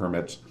its own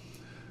permits.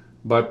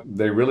 But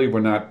they really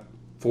were not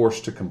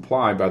forced to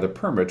comply by the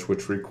permits,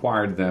 which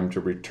required them to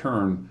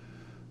return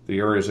the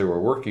areas they were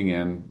working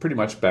in pretty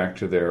much back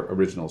to their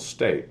original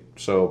state.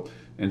 So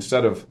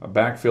instead of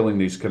backfilling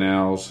these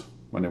canals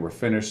when they were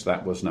finished,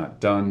 that was not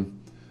done.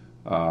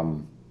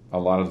 A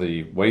lot of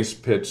the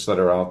waste pits that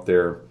are out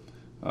there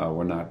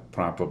were not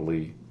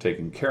properly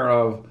taken care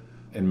of.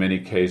 In many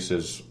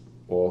cases,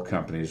 oil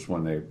companies,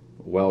 when they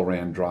well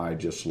ran dry,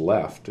 just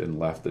left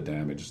the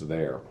damage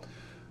there.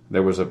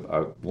 There was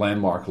a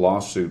landmark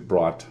lawsuit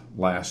brought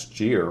last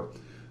year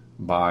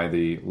by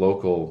the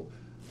local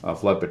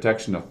Flood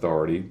Protection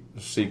Authority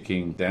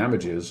seeking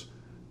damages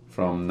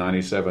from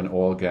 97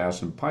 oil,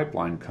 gas, and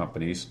pipeline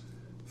companies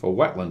for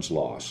wetlands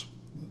loss.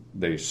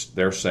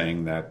 They're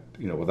saying that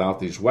without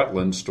these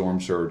wetlands,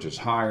 storm surge is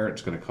higher.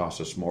 It's going to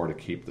cost us more to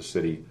keep the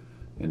city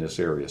in this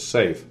area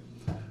safe.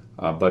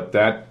 But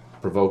that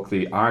provoked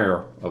the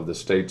ire of the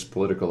state's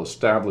political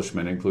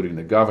establishment, including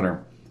the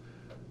governor,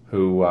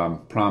 who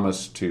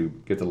promised to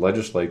get the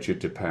legislature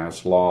to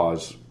pass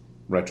laws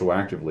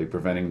retroactively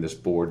preventing this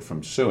board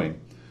from suing.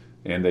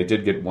 And they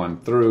did get one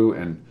through,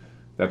 and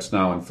that's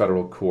now in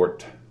federal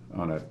court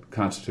on a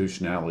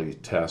constitutionality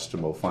test,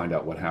 and we'll find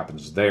out what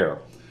happens there.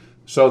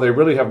 So they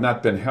really have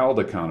not been held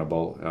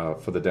accountable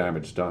for the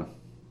damage done.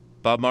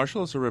 Bob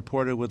Marshall is a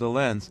reporter with a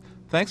lens.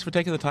 Thanks for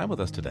taking the time with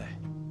us today.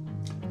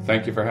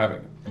 Thank you for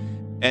having me.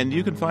 And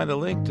you can find a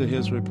link to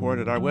his report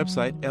at our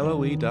website,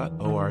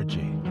 loe.org.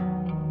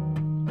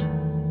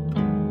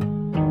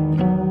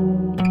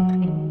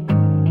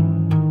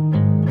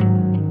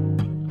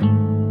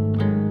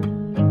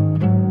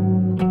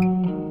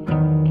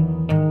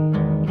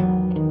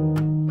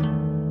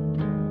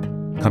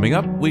 Coming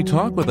up, we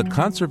talk with a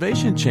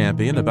conservation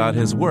champion about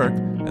his work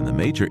and the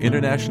major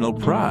international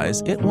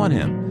prize it won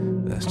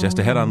him. That's just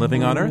ahead on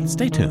Living on Earth.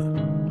 Stay tuned.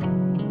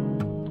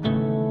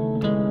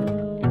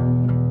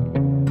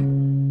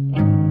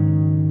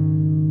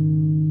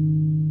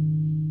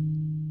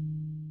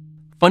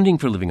 Funding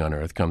for Living on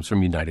Earth comes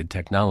from United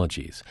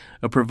Technologies,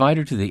 a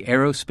provider to the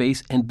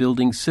aerospace and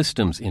building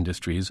systems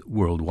industries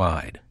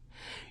worldwide.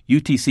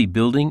 UTC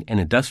Building and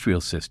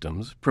Industrial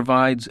Systems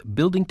provides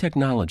building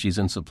technologies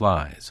and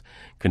supplies,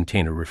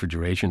 container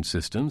refrigeration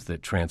systems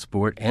that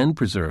transport and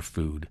preserve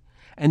food,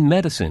 and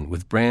medicine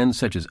with brands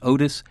such as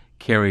Otis,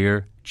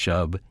 Carrier,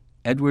 Chubb,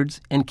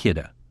 Edwards, and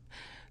Kidde.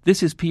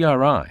 This is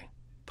PRI,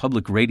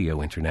 Public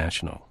Radio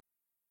International.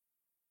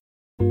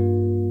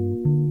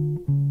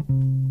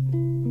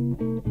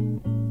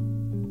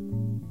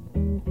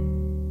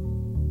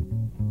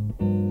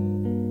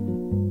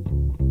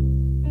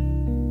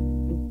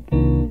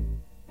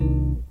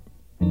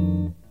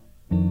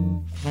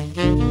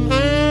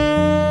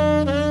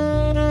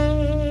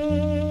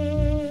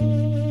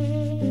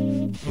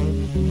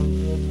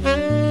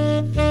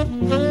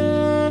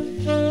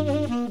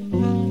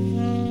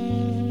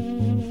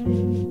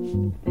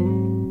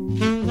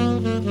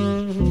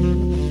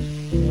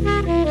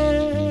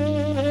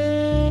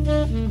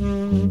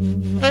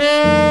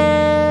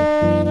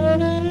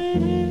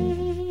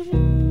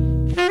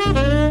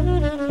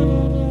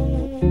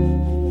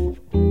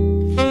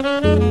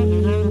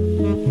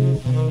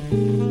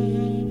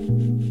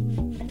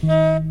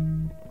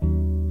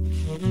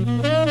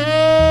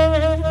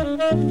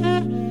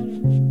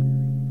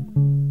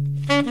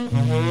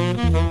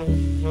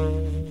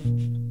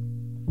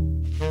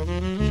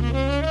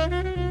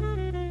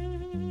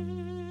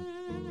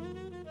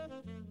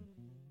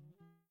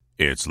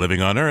 It's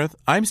Living on Earth.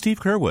 I'm Steve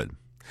Kerwood.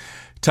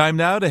 Time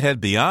now to head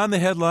beyond the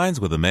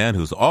headlines with a man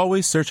who's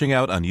always searching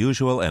out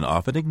unusual and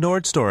often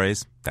ignored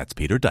stories. That's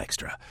Peter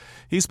Dykstra.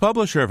 He's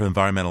publisher of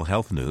environmental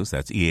health news,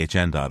 that's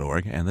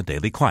ehn.org, and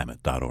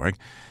thedailyclimate.org.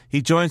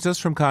 He joins us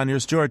from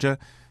Conyers, Georgia.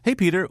 Hey,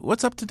 Peter,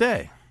 what's up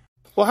today?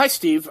 Well, hi,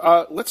 Steve.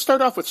 Let's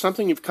start off with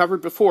something you've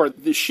covered before,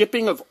 the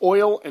shipping of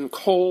oil and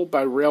coal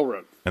by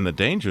railroad. And the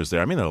dangers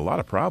there. I mean, there are a lot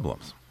of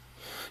problems.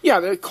 Yeah,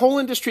 the coal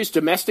industry's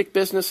domestic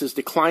business is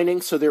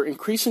declining, so they're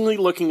increasingly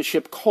looking to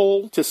ship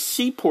coal to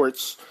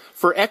seaports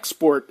for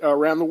export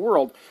around the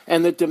world.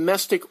 And the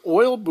domestic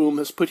oil boom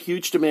has put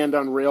huge demand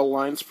on rail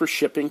lines for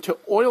shipping to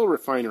oil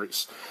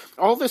refineries.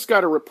 All this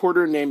got a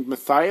reporter named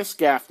Matthias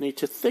Gaffney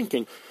to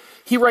thinking.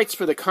 He writes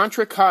for the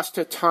Contra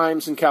Costa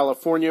Times in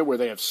California, where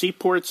they have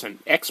seaports and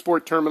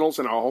export terminals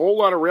and a whole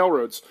lot of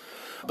railroads.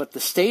 But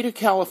the state of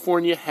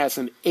California has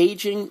an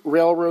aging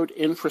railroad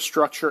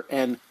infrastructure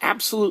and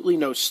absolutely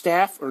no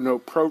staff or no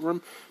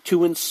program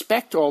to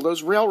inspect all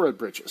those railroad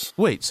bridges.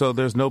 Wait, so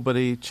there's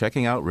nobody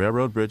checking out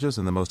railroad bridges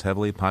in the most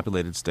heavily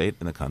populated state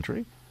in the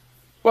country?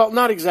 Well,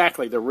 not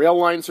exactly. The rail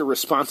lines are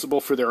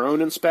responsible for their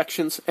own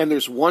inspections, and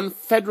there's one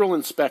federal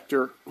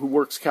inspector who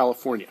works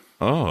California.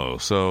 Oh,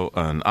 so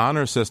an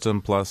honor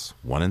system plus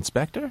one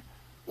inspector?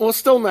 Well,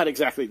 still not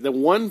exactly. The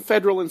one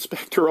federal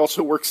inspector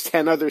also works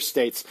 10 other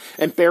states.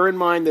 And bear in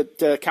mind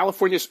that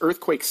California's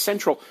earthquake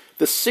central,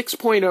 the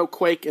 6.0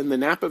 quake in the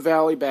Napa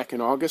Valley back in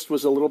August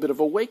was a little bit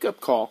of a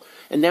wake-up call.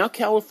 And now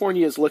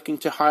California is looking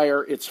to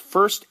hire its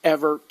first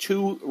ever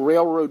 2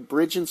 railroad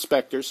bridge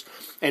inspectors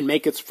and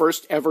make its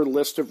first ever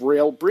list of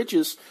rail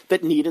bridges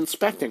that need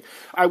inspecting.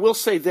 I will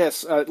say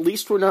this, at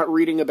least we're not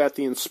reading about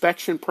the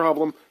inspection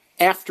problem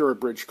after a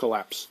bridge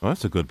collapse. Well,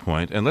 that's a good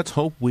point, and let's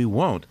hope we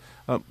won't.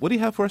 What do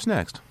you have for us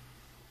next?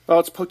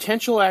 Well, it's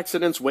potential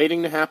accidents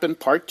waiting to happen,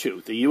 part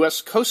 2. The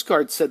U.S. Coast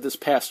Guard said this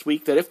past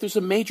week that if there's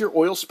a major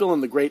oil spill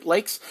in the Great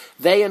Lakes,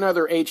 they and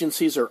other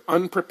agencies are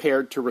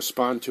unprepared to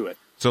respond to it.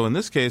 So in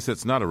this case,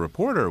 it's not a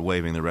reporter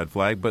waving the red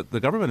flag, but the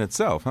government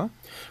itself, huh?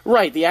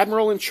 Right. The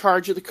admiral in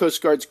charge of the Coast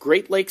Guard's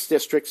Great Lakes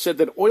District said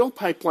that oil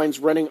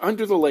pipelines running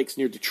under the lakes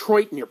near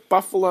Detroit, near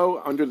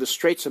Buffalo, under the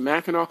Straits of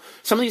Mackinac,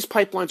 some of these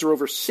pipelines are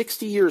over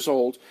 60 years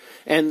old.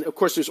 And, of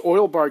course, there's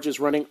oil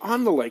barges running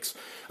on the lakes.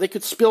 They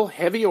could spill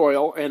heavy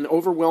oil and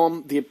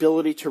overwhelm the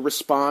ability to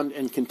respond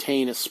and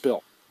contain a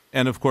spill.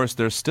 And, of course,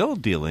 they're still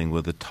dealing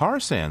with the tar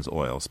sands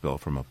oil spill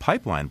from a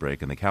pipeline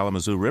break in the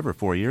Kalamazoo River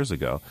 4 years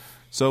ago.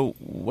 So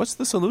what's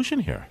the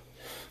solution here?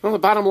 Well, the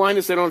bottom line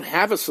is they don't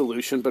have a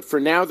solution, but for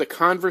now, the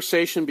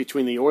conversation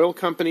between the oil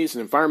companies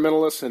and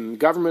environmentalists and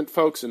government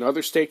folks and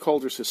other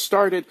stakeholders has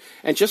started.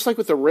 And just like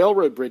with the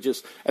railroad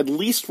bridges, at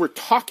least we're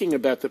talking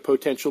about the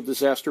potential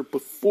disaster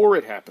before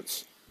it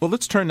happens. Well,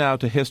 let's turn now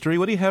to history.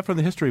 What do you have from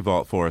the History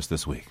Vault for us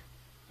this week?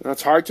 Now,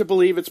 it's hard to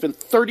believe it's been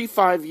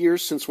 35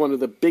 years since one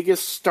of the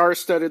biggest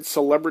star-studded,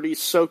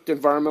 celebrity-soaked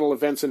environmental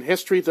events in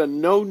history, the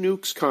No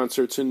Nukes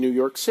concerts in New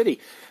York City.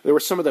 There were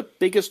some of the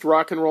biggest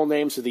rock and roll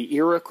names of the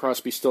era: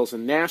 Crosby, Stills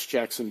and Nash,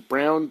 Jackson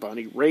Browne,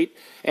 Bonnie Raitt,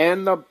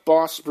 and the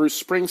boss,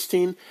 Bruce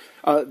Springsteen.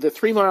 The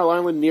 3 Mile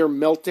Island near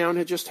meltdown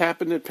had just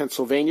happened in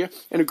Pennsylvania,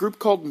 and a group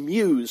called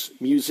Muse,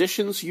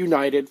 Musicians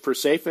United for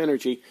Safe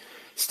Energy,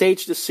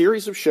 staged a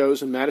series of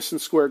shows in Madison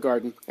Square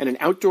Garden and an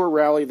outdoor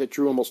rally that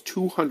drew almost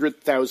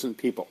 200,000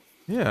 people.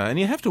 Yeah, and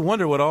you have to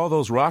wonder what all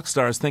those rock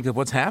stars think of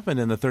what's happened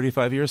in the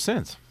 35 years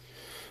since.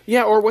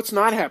 Yeah, or what's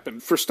not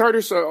happened. For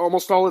starters,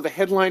 almost all of the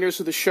headliners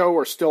of the show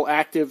are still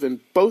active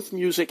in both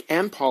music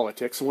and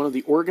politics. And one of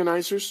the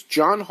organizers,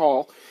 John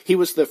Hall, he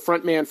was the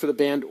front man for the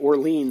band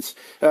Orleans,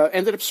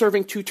 ended up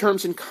serving 2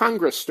 terms in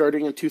Congress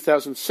starting in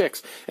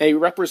 2006. And he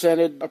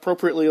represented,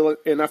 appropriately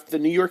enough, the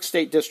New York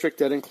State district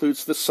that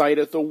includes the site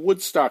of the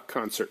Woodstock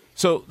concert.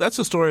 So that's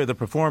the story of the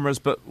performers,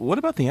 but what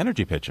about the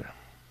energy picture?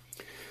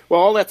 Well,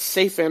 all that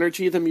safe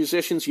energy the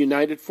musicians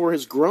united for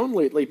has grown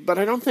lately, but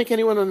I don't think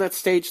anyone on that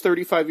stage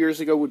 35 years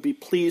ago would be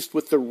pleased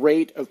with the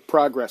rate of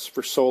progress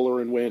for solar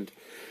and wind.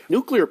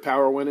 Nuclear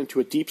power went into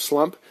a deep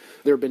slump.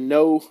 There have been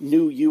no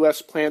new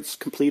U.S. plants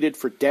completed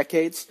for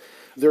decades.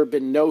 There have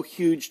been no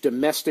huge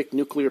domestic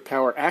nuclear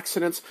power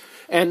accidents.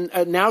 And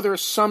now there are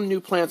some new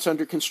plants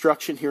under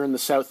construction here in the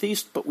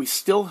Southeast, but we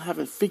still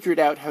haven't figured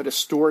out how to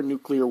store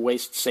nuclear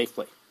waste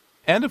safely.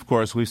 And, of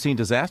course, we've seen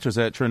disasters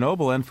at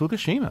Chernobyl and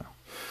Fukushima.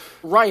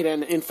 Right,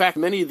 and in fact,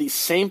 many of these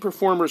same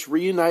performers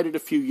reunited a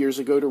few years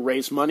ago to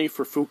raise money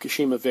for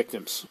Fukushima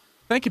victims.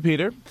 Thank you,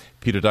 Peter.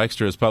 Peter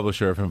Dykstra is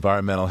publisher of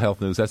Environmental Health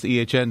News. That's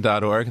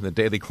ehn.org and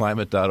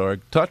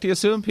thedailyclimate.org. Talk to you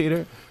soon,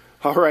 Peter.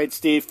 All right,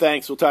 Steve.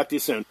 Thanks. We'll talk to you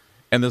soon.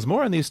 And there's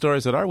more on these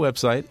stories at our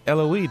website,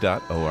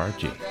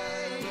 loe.org.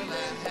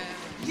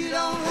 You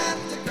don't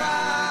have to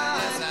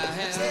cry.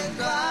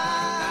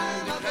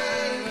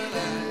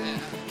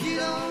 You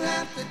don't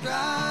have to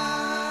cry.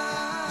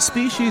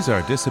 Species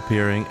are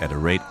disappearing at a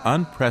rate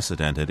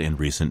unprecedented in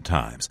recent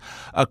times.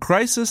 A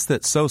crisis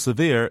that's so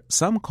severe,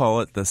 some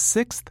call it the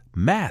 6th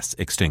mass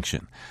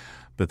extinction.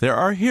 But there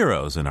are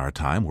heroes in our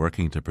time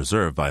working to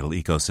preserve vital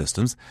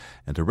ecosystems,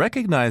 and to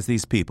recognize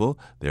these people,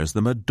 there's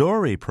the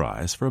MIDORI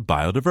Prize for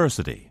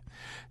Biodiversity.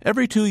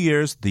 Every 2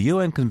 years, the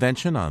UN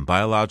Convention on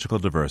Biological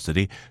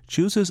Diversity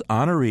chooses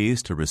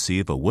honorees to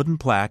receive a wooden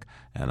plaque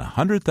and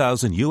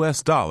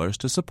 $100,000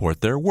 to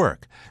support their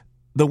work.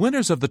 The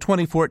winners of the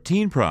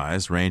 2014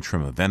 prize range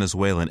from a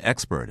Venezuelan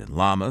expert in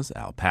llamas,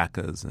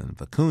 alpacas, and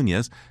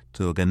vicuñas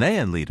to a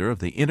Ghanaian leader of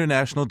the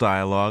International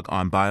Dialogue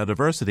on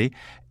Biodiversity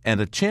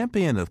and a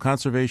champion of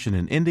conservation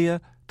in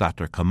India,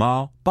 Dr.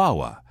 Kamal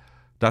Bawa.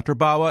 Dr.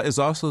 Bawa is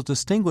also a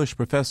distinguished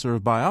professor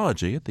of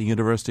biology at the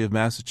University of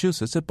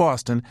Massachusetts at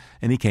Boston,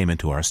 and he came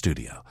into our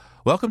studio.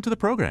 Welcome to the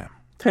program.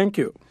 Thank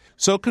you.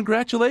 So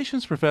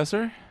congratulations,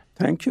 Professor.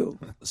 Thank you.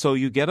 So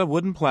you get a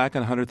wooden plaque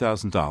and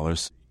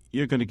 $100,000.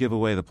 You're going to give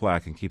away the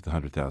plaque and keep the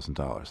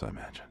 $100,000, I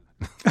imagine.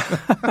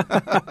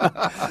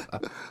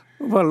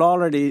 Well,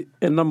 already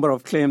a number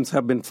of claims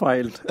have been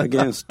filed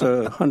against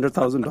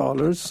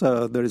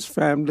 $100,000. There is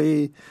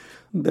family.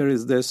 There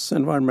is this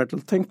environmental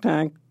think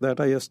tank that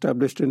I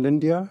established in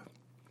India.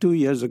 2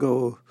 years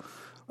ago,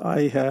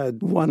 I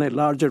had won a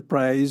larger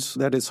prize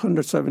that is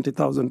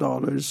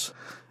 $170,000,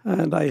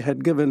 and I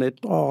had given it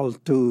all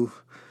to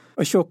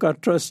Ashoka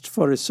Trust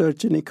for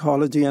Research in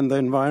Ecology and the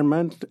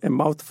Environment, a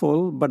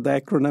mouthful, but the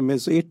acronym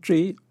is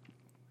ATREE.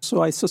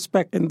 So I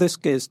suspect in this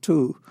case,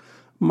 too,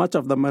 much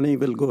of the money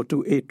will go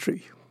to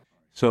ATREE.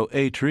 So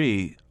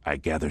ATREE, I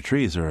gather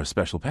trees are a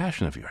special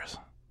passion of yours.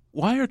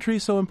 Why are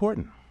trees so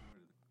important?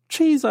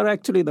 Trees are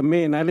actually the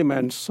main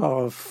elements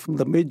of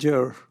the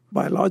major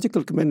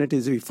biological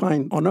communities we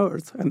find on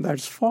Earth, and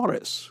that's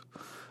forests.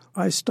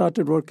 I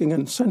started working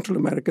in Central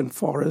American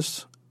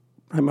forests,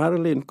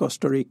 primarily in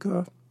Costa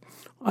Rica.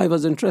 I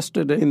was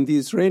interested in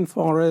these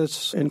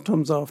rainforests in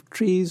terms of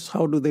trees,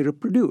 how do they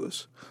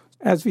reproduce?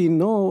 As we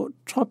know,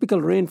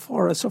 tropical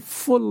rainforests are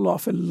full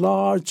of a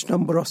large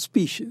number of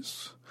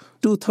species.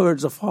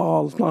 2/3 of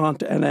all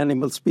plant and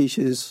animal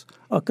species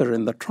occur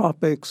in the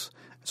tropics.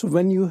 So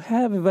when you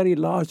have a very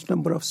large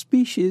number of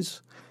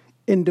species,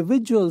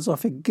 individuals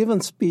of a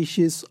given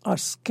species are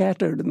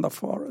scattered in the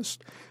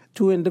forest.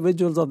 2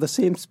 individuals of the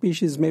same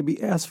species may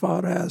be as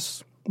far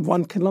as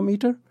 1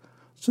 kilometer.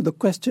 So the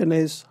question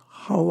is,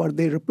 how are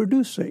they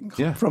reproducing?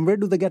 Yeah. From where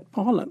do they get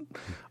pollen?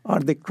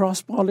 Are they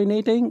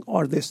cross-pollinating?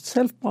 Are they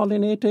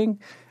self-pollinating?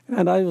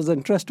 And I was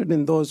interested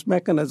in those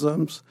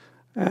mechanisms,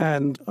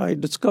 and I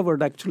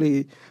discovered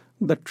actually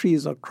that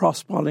trees are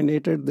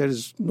cross-pollinated. There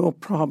is no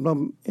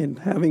problem in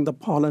having the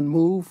pollen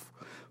move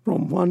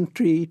from one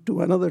tree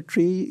to another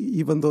tree,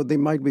 even though they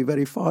might be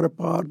very far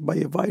apart, by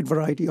a wide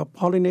variety of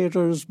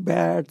pollinators,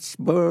 bats,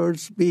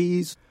 birds,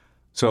 bees.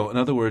 So, in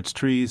other words,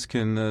 trees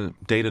can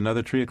date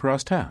another tree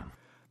across town?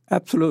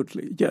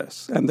 Absolutely,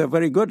 yes. And they're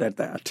very good at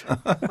that.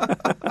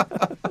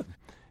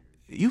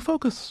 You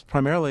focus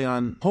primarily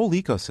on whole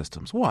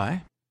ecosystems.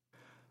 Why?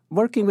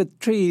 Working with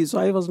trees,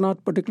 I was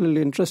not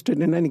particularly interested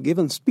in any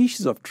given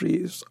species of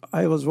trees.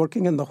 I was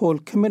working in the whole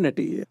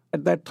community.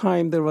 At that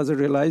time, there was a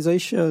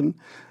realization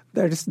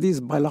that it's these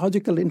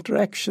biological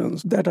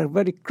interactions that are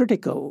very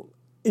critical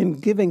in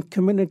giving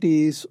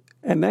communities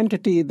an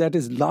entity that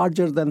is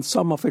larger than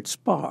sum of its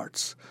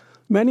parts.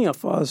 Many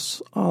of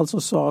us also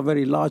saw a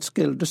very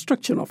large-scale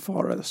destruction of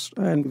forests,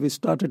 and we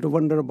started to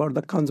wonder about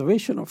the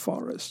conservation of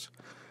forests.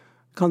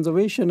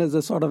 Conservation is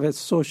a sort of a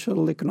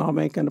social,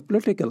 economic, and a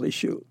political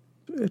issue.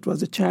 It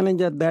was a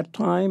challenge at that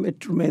time.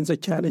 It remains a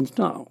challenge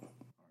now.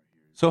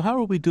 So how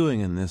are we doing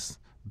in this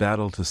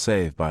battle to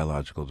save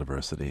biological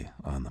diversity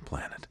on the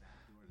planet?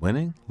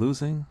 Winning,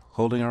 losing,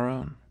 holding our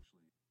own?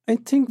 I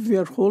think we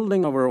are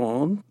holding our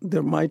own.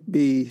 There might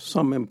be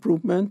some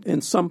improvement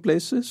in some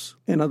places.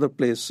 In other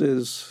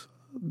places,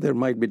 there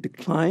might be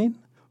decline.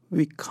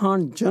 We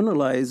can't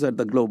generalize at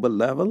the global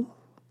level.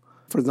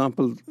 For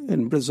example,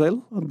 in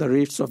Brazil, the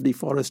rates of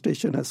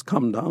deforestation has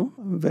come down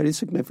very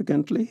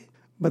significantly.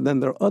 But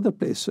then there are other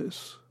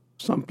places,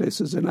 some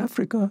places in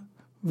Africa,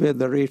 where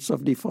the rates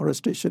of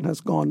deforestation has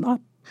gone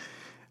up.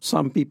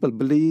 Some people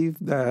believe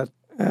that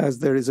as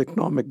there is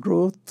economic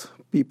growth,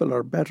 people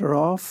are better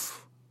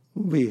off.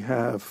 We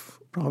have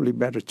probably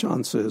better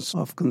chances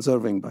of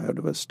conserving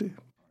biodiversity.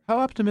 How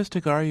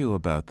optimistic are you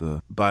about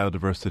the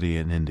biodiversity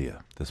in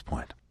India at this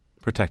point,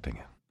 protecting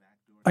it?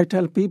 I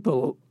tell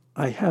people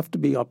I have to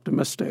be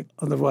optimistic.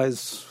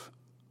 Otherwise,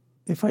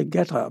 if I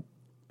get up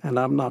and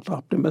I'm not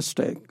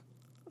optimistic,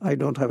 I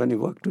don't have any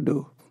work to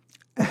do.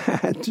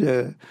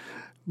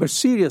 But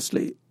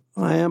seriously,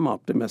 I am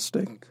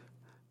optimistic.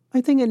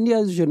 I think India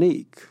is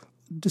unique.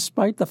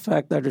 Despite the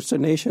fact that it's a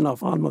nation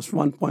of almost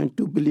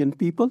 1.2 billion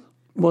people,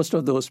 most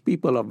of those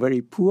people are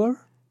very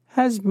poor,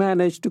 has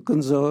managed to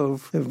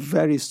conserve a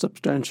very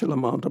substantial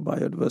amount of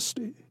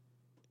biodiversity.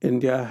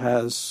 India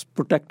has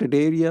protected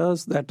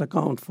areas that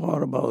account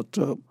for about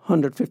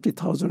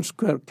 150,000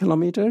 square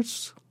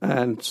kilometers,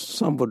 and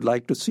some would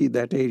like to see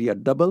that area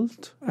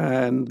doubled.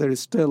 And there is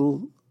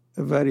still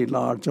a very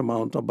large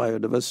amount of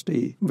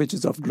biodiversity, which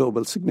is of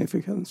global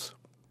significance.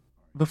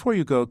 Before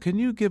you go, can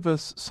you give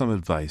us some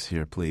advice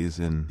here, please,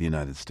 in the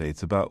United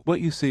States about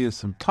what you see as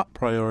some top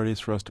priorities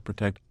for us to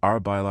protect our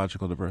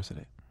biological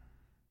diversity?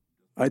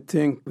 I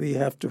think we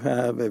have to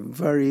have a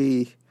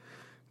very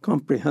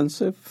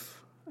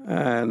comprehensive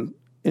and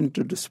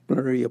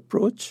interdisciplinary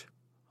approach.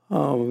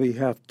 We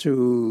have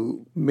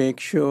to make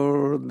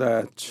sure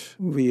that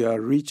we are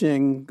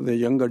reaching the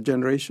younger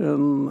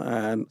generation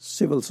and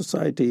civil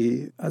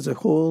society as a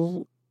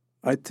whole.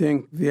 I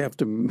think we have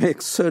to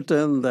make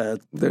certain that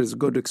there's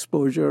good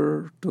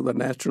exposure to the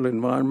natural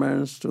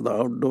environments, to the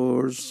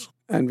outdoors,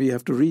 and we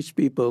have to reach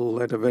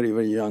people at a very,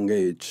 very young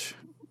age.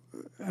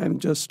 And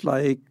just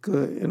like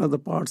in other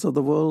parts of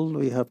the world,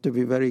 we have to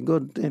be very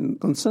good in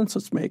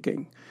consensus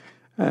making.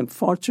 And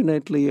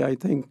fortunately, I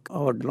think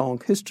our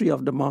long history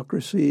of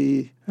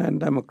democracy and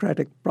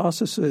democratic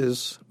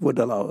processes would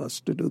allow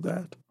us to do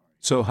that.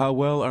 So how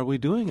well are we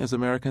doing as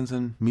Americans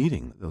in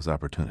meeting those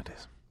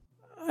opportunities?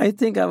 I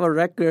think our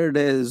record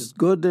is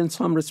good in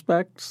some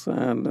respects,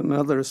 and in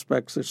other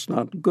respects it's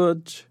not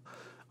good.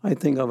 I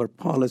think our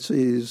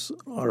policies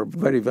are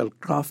very well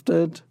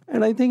crafted.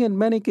 And I think in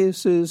many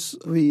cases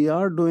we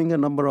are doing a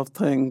number of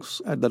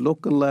things at the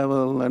local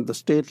level and the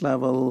state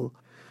level.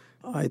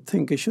 I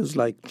think issues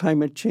like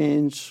climate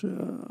change,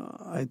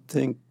 I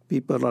think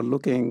people are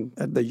looking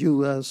at the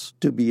U.S.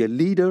 to be a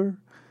leader.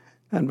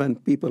 And when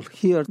people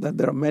hear that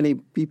there are many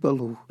people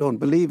who don't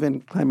believe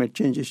in climate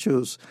change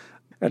issues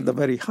at the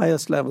very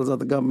highest levels of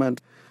the government,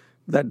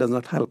 that does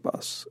not help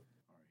us.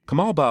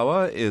 Kamal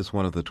Bawa is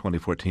one of the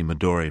 2014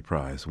 MIDORI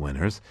Prize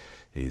winners.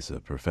 He's a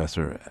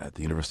professor at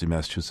the University of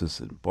Massachusetts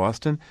in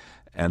Boston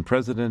and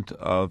president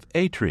of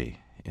A-Tree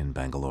in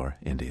Bangalore,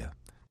 India.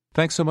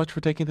 Thanks so much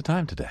for taking the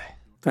time today.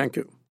 Thank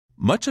you.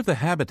 Much of the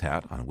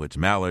habitat on which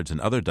mallards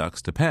and other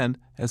ducks depend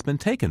has been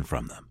taken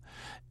from them.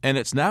 And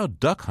it's now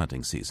duck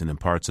hunting season in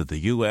parts of the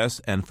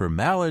U.S., and for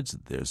mallards,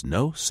 there's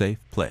no safe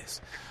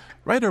place.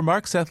 Writer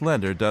Mark Seth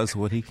Lender does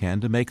what he can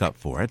to make up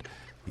for it.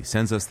 He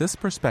sends us this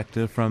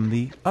perspective from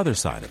the other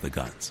side of the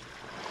guns.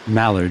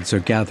 Mallards are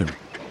gathering.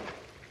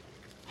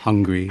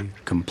 Hungry,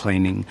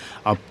 complaining,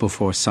 up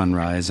before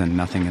sunrise and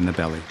nothing in the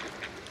belly.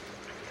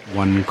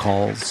 One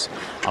calls,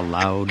 a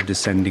loud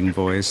descending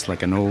voice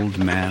like an old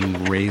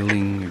man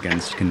railing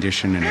against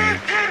condition and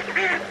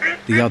age.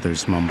 The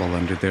others mumble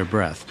under their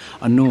breath,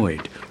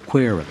 annoyed,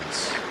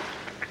 querulous,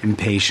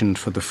 impatient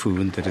for the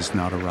food that has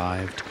not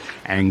arrived,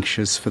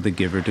 anxious for the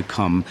giver to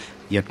come,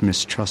 yet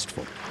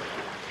mistrustful.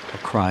 A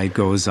cry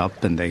goes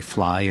up and they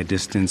fly a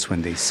distance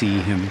when they see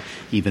him,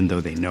 even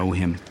though they know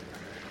him.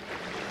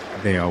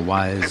 They are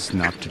wise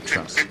not to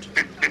trust.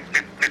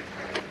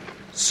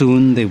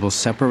 Soon they will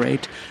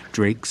separate,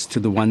 drakes to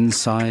the one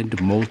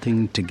side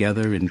molting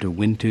together into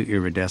winter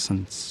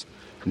iridescence,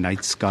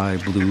 night sky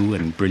blue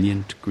and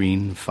brilliant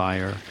green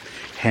fire,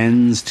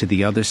 hens to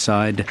the other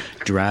side,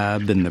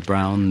 drab in the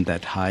brown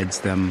that hides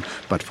them,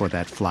 but for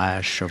that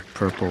flash of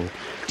purple,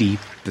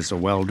 deep as a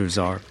welder's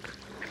arc,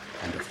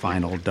 and a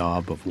final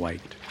daub of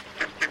white.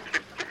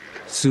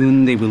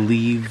 Soon they will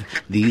leave,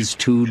 these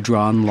two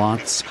drawn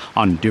lots,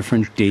 on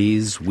different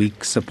days,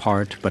 weeks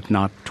apart, but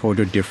not toward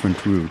a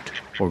different route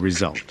or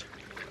result.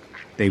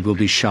 They will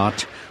be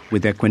shot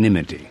with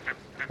equanimity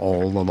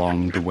all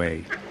along the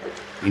way,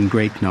 in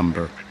great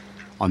number,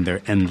 on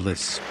their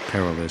endless,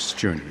 perilous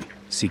journey,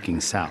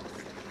 seeking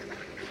south.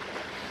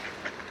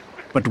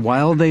 But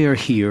while they are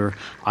here,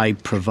 I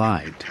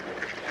provide.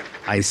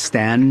 I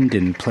stand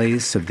in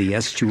place of the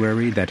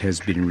estuary that has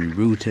been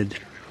rerouted,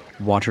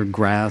 water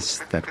grass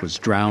that was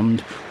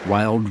drowned,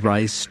 wild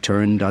rice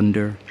turned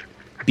under,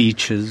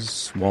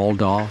 beaches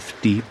walled off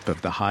deep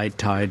of the high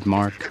tide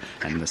mark,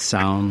 and the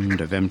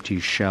sound of empty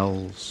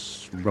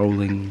shells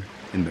rolling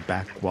in the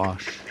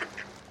backwash.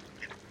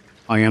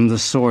 I am the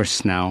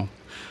source now,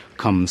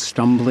 come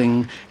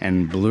stumbling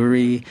and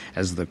blurry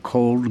as the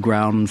cold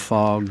ground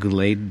fog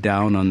laid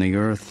down on the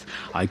earth.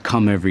 I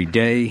come every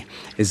day,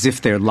 as if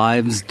their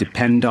lives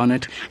depend on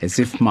it, as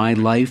if my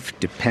life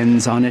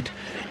depends on it,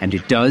 and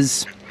it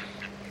does.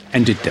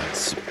 And it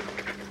does.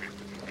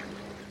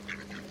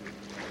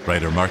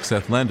 Writer Mark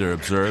Seth Lender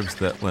observes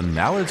that when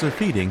mallards are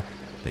feeding,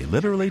 they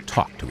literally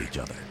talk to each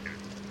other.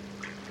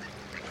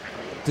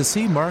 To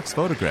see Mark's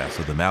photographs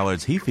of the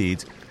mallards he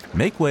feeds,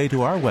 make way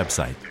to our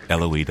website,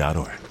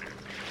 LOE.org.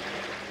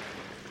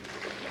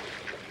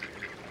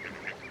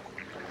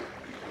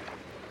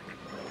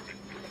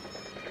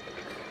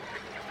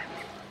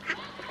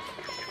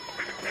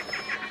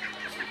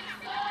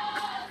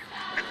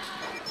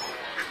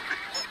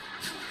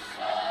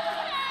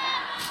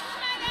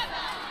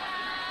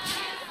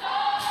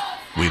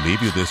 We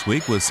leave you this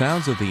week with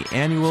sounds of the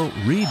annual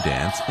reed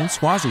dance in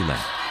Swaziland.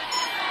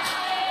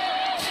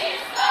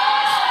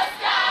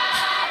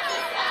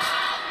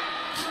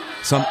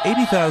 Some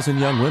 80,000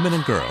 young women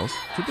and girls,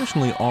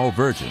 traditionally all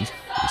virgins,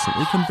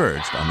 recently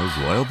converged on the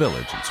royal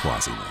village in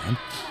Swaziland.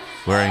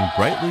 Wearing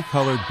brightly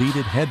colored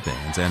beaded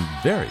headbands and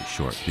very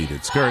short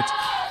beaded skirts,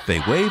 they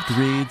waved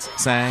reeds,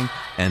 sang,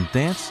 and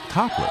danced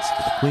topless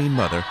for the Queen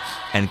Mother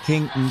and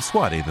King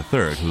Mswati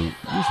III, who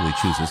usually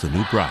chooses a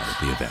new bride at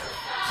the event.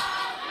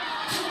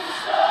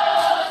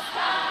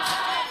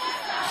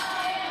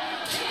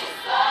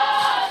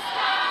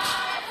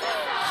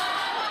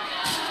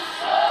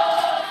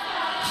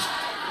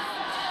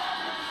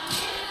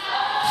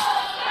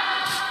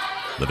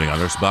 Living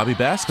on Earth's Bobby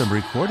Bascom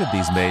recorded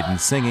these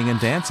maidens singing and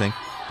dancing.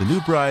 The new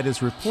bride is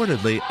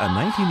reportedly a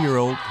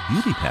 19-year-old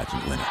beauty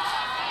pageant winner.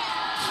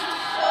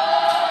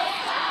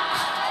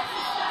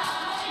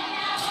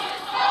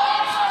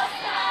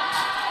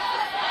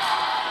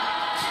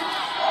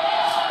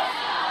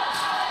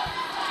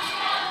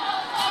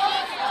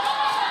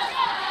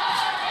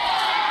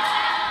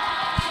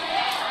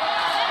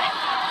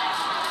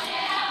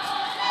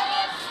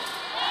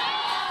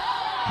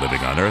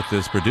 Living on Earth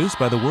is produced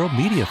by the World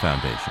Media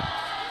Foundation.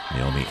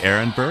 Naomi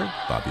Ehrenberg,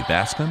 Bobby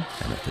Bascom,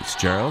 Anna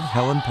Fitzgerald,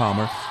 Helen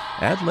Palmer,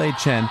 Adelaide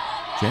Chen,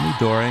 Jenny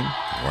Doring,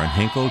 Warren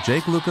Hinkle,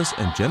 Jake Lucas,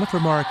 and Jennifer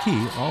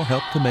Marquis all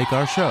helped to make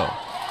our show.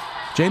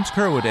 James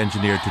Kerwood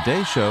engineered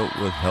today's show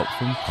with help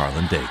from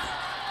Harlan Daigle.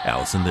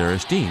 Allison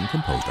Lirish-Dean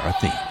composed our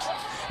themes.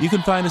 You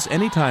can find us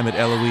anytime at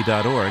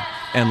LOE.org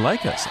and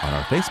like us on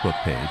our Facebook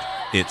page.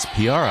 It's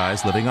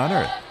PRI's Living on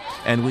Earth,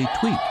 and we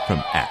tweet from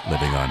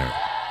 @LivingOnEarth.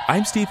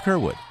 I'm Steve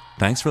Kerwood.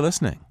 Thanks for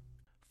listening.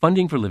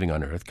 Funding for Living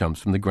on Earth comes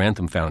from the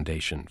Grantham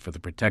Foundation for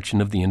the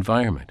Protection of the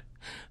Environment,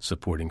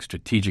 supporting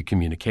strategic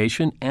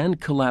communication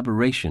and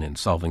collaboration in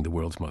solving the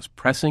world's most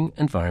pressing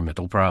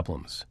environmental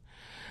problems.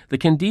 The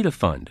Candida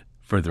Fund,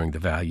 furthering the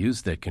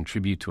values that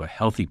contribute to a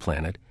healthy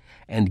planet,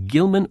 and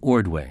Gilman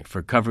Ordway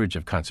for coverage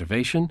of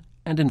conservation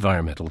and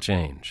environmental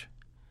change.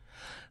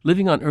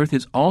 Living on Earth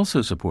is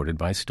also supported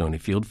by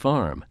Stonyfield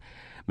Farm,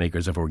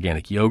 makers of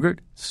organic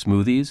yogurt,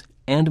 smoothies,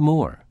 and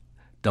more.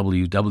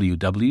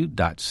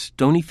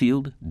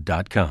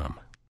 www.stonyfield.com.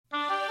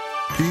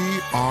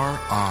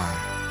 PRI,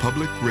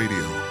 Public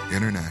Radio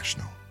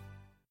International.